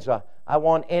stanza, I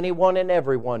want anyone and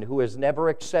everyone who has never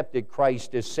accepted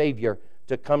Christ as Savior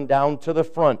to come down to the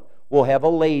front. We'll have a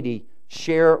lady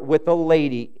share with a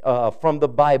lady from the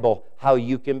Bible how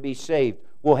you can be saved.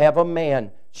 We'll have a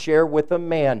man share with a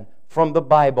man from the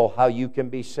Bible how you can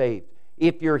be saved.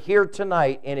 If you're here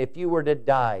tonight and if you were to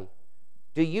die,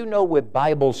 do you know with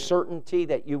Bible certainty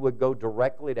that you would go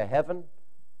directly to heaven?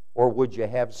 Or would you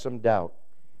have some doubt?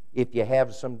 If you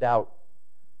have some doubt,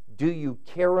 do you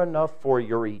care enough for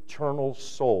your eternal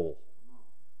soul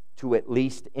to at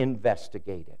least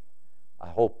investigate it? I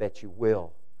hope that you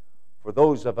will. For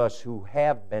those of us who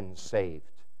have been saved,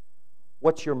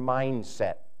 what's your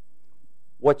mindset?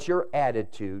 What's your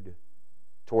attitude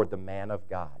toward the man of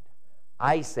God?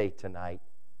 I say tonight,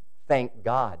 thank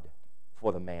God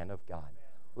for the man of God.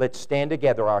 Let's stand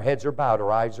together. Our heads are bowed,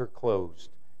 our eyes are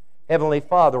closed. Heavenly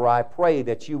Father, I pray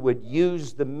that you would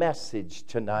use the message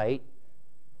tonight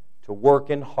to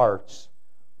work in hearts.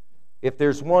 If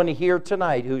there's one here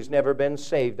tonight who's never been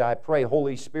saved, I pray,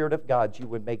 Holy Spirit of God, you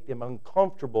would make them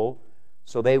uncomfortable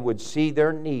so they would see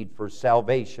their need for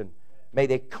salvation. May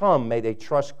they come, may they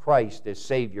trust Christ as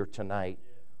Savior tonight.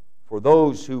 For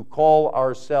those who call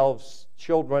ourselves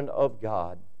children of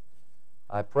God,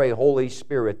 I pray, Holy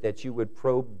Spirit, that you would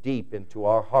probe deep into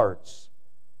our hearts.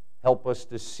 Help us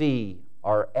to see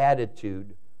our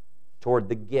attitude toward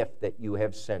the gift that you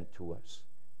have sent to us.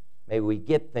 May we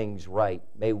get things right.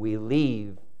 May we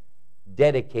leave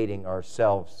dedicating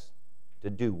ourselves to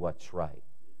do what's right.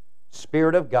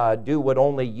 Spirit of God, do what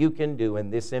only you can do in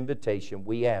this invitation.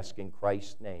 We ask in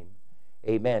Christ's name.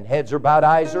 Amen. Heads are bowed,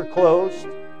 eyes are closed.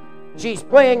 She's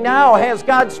playing now. Has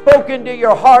God spoken to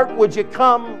your heart? Would you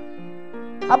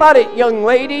come? How about it, young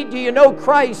lady? Do you know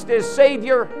Christ as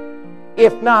Savior?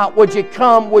 If not, would you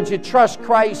come? Would you trust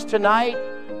Christ tonight?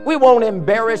 We won't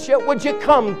embarrass you. Would you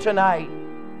come tonight?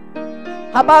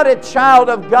 How about it, child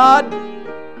of God?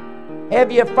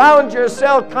 Have you found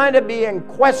yourself kind of being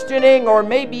questioning or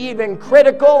maybe even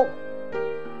critical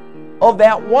of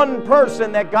that one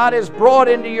person that God has brought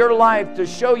into your life to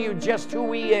show you just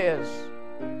who He is?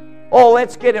 Oh,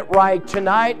 let's get it right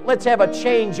tonight. Let's have a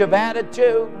change of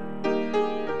attitude.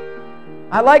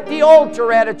 I like the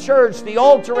altar at a church. The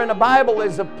altar in the Bible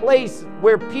is a place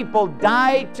where people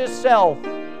die to self.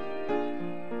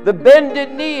 The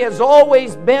bended knee has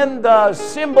always been the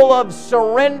symbol of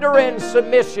surrender and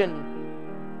submission.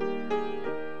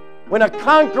 When a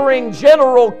conquering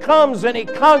general comes and he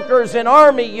conquers an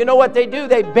army, you know what they do?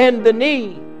 They bend the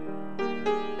knee.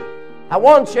 I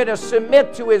want you to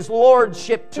submit to His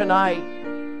lordship tonight.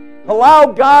 Allow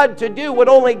God to do what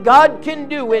only God can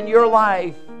do in your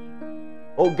life.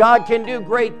 Oh, God can do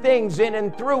great things in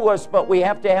and through us, but we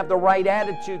have to have the right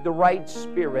attitude, the right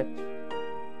spirit.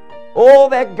 Oh,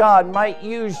 that God might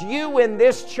use you in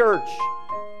this church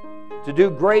to do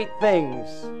great things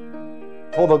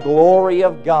for the glory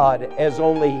of God as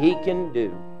only He can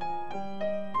do.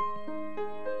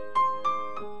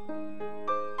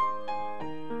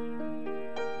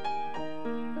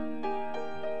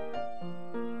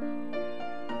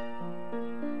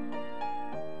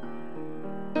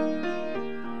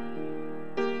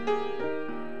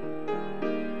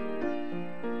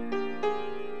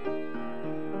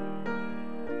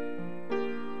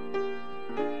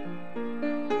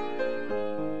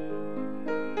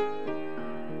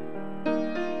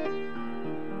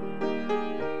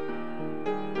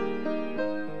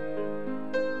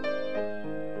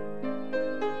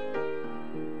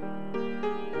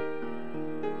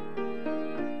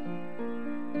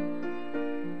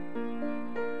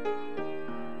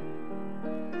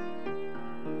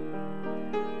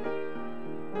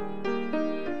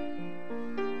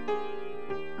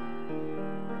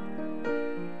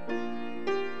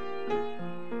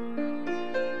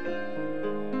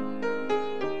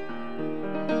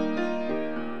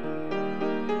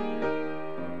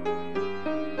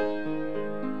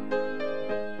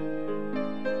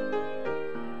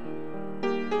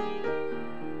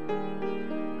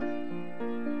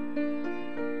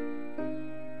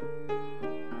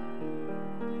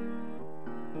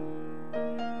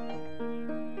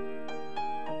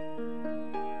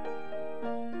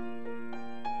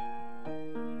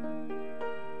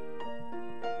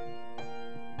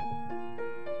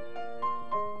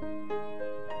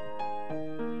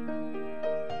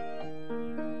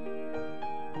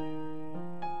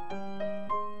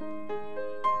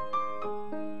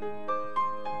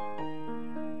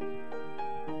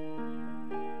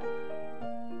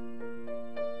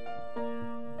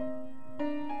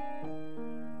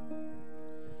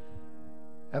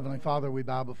 Heavenly Father, we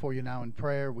bow before you now in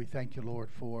prayer. We thank you, Lord,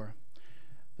 for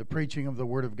the preaching of the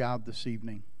Word of God this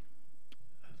evening.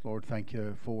 Lord, thank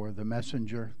you for the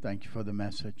messenger. Thank you for the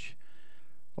message.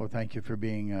 Lord, thank you for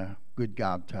being a good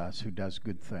God to us who does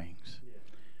good things.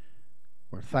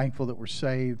 We're thankful that we're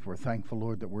saved. We're thankful,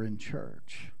 Lord, that we're in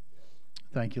church.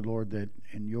 Thank you, Lord, that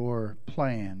in your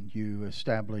plan you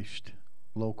established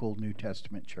local New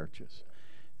Testament churches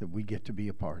that we get to be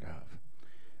a part of.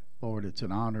 Lord, it's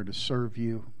an honor to serve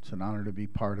you. It's an honor to be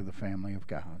part of the family of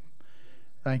God.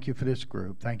 Thank you for this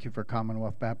group. Thank you for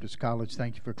Commonwealth Baptist College.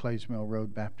 Thank you for Clays Mill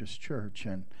Road Baptist Church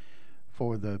and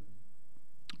for the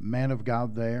man of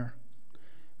God there,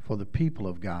 for the people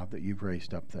of God that you've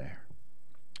raised up there.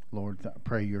 Lord, I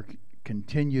pray your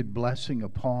continued blessing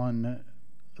upon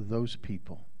those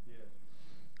people.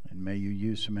 And may you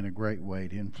use them in a great way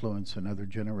to influence another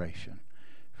generation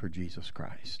for Jesus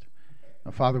Christ. Now,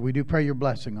 Father, we do pray your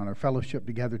blessing on our fellowship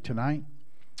together tonight.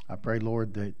 I pray,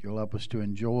 Lord, that you'll help us to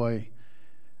enjoy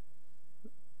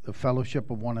the fellowship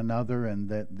of one another and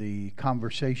that the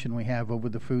conversation we have over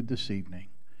the food this evening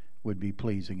would be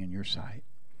pleasing in your sight.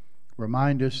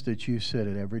 Remind us that you sit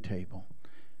at every table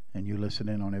and you listen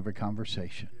in on every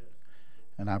conversation.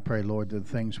 And I pray, Lord, that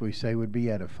the things we say would be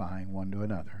edifying one to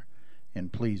another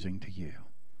and pleasing to you.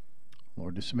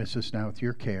 Lord, dismiss us now with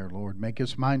your care. Lord, make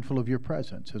us mindful of your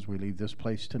presence as we leave this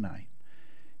place tonight.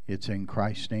 It's in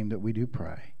Christ's name that we do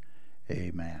pray.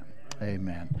 Amen.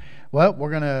 Amen. Well, we're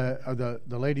going to,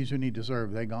 the ladies who need to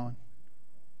serve, they gone?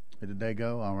 Did they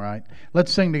go? All right.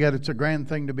 Let's sing together. It's a grand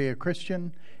thing to be a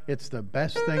Christian. It's the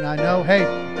best thing I know. Hey,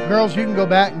 girls, you can go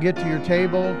back and get to your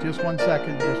table. Just one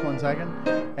second.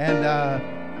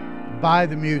 And buy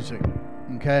the music.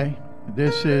 Okay?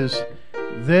 This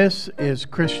is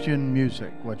Christian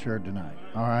music, what you heard tonight.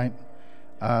 All right?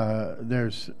 I'll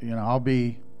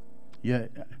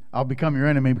become your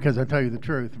enemy because I tell you the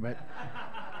truth, but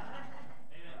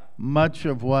much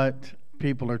of what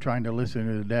people are trying to listen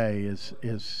to today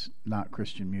is not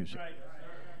Christian music.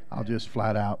 I'll just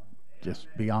flat out just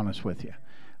be honest with you.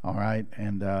 All right?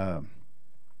 And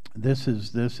this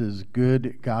is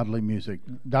good, godly music.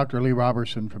 Dr. Lee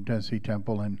Robertson from Tennessee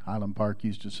Temple in Highland Park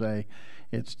used to say,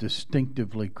 it's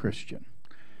distinctively Christian.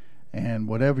 And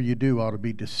whatever you do ought to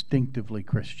be distinctively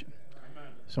Christian.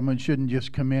 Someone shouldn't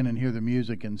just come in and hear the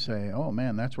music and say, oh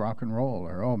man, that's rock and roll,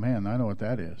 or oh man, I know what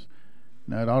that is.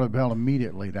 No, it ought to be held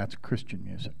immediately, that's Christian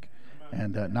music.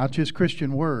 And not just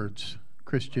Christian words,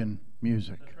 Christian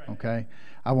music, okay?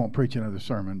 I won't preach another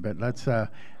sermon, but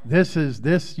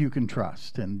this you can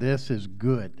trust, and this is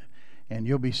good. And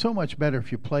you'll be so much better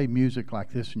if you play music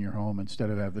like this in your home instead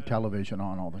of have the television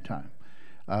on all the time.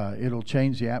 It'll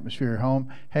change the atmosphere at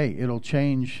home. Hey, it'll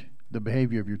change the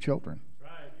behavior of your children.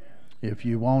 If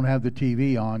you won't have the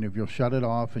TV on, if you'll shut it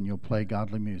off and you'll play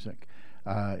godly music.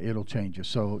 it'll change you.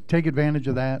 So take advantage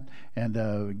of that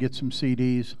and get some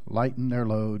CDs, lighten their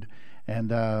load, and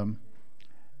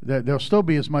there'll still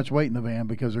be as much weight in the van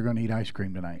because they're going to eat ice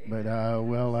cream tonight. But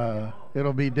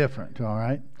it'll be different. All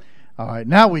right. All right.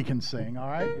 Now we can sing. All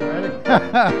right. You ready?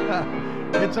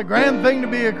 It's a grand thing to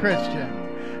be a Christian.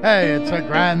 Hey, it's a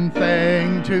grand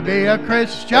thing to be a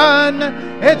Christian.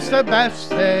 It's the best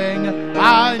thing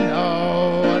I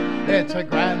know. It's a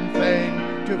grand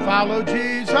thing to follow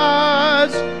Jesus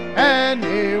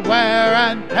anywhere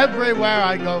and everywhere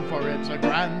I go. For it's a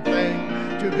grand thing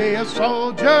to be a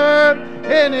soldier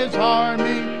in his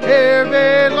army here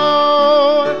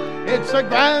below. It's the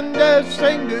grandest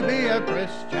thing to be a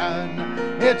Christian.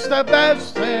 It's the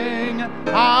best thing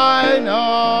I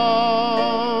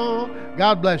know.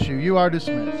 God bless you. You are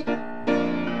dismissed.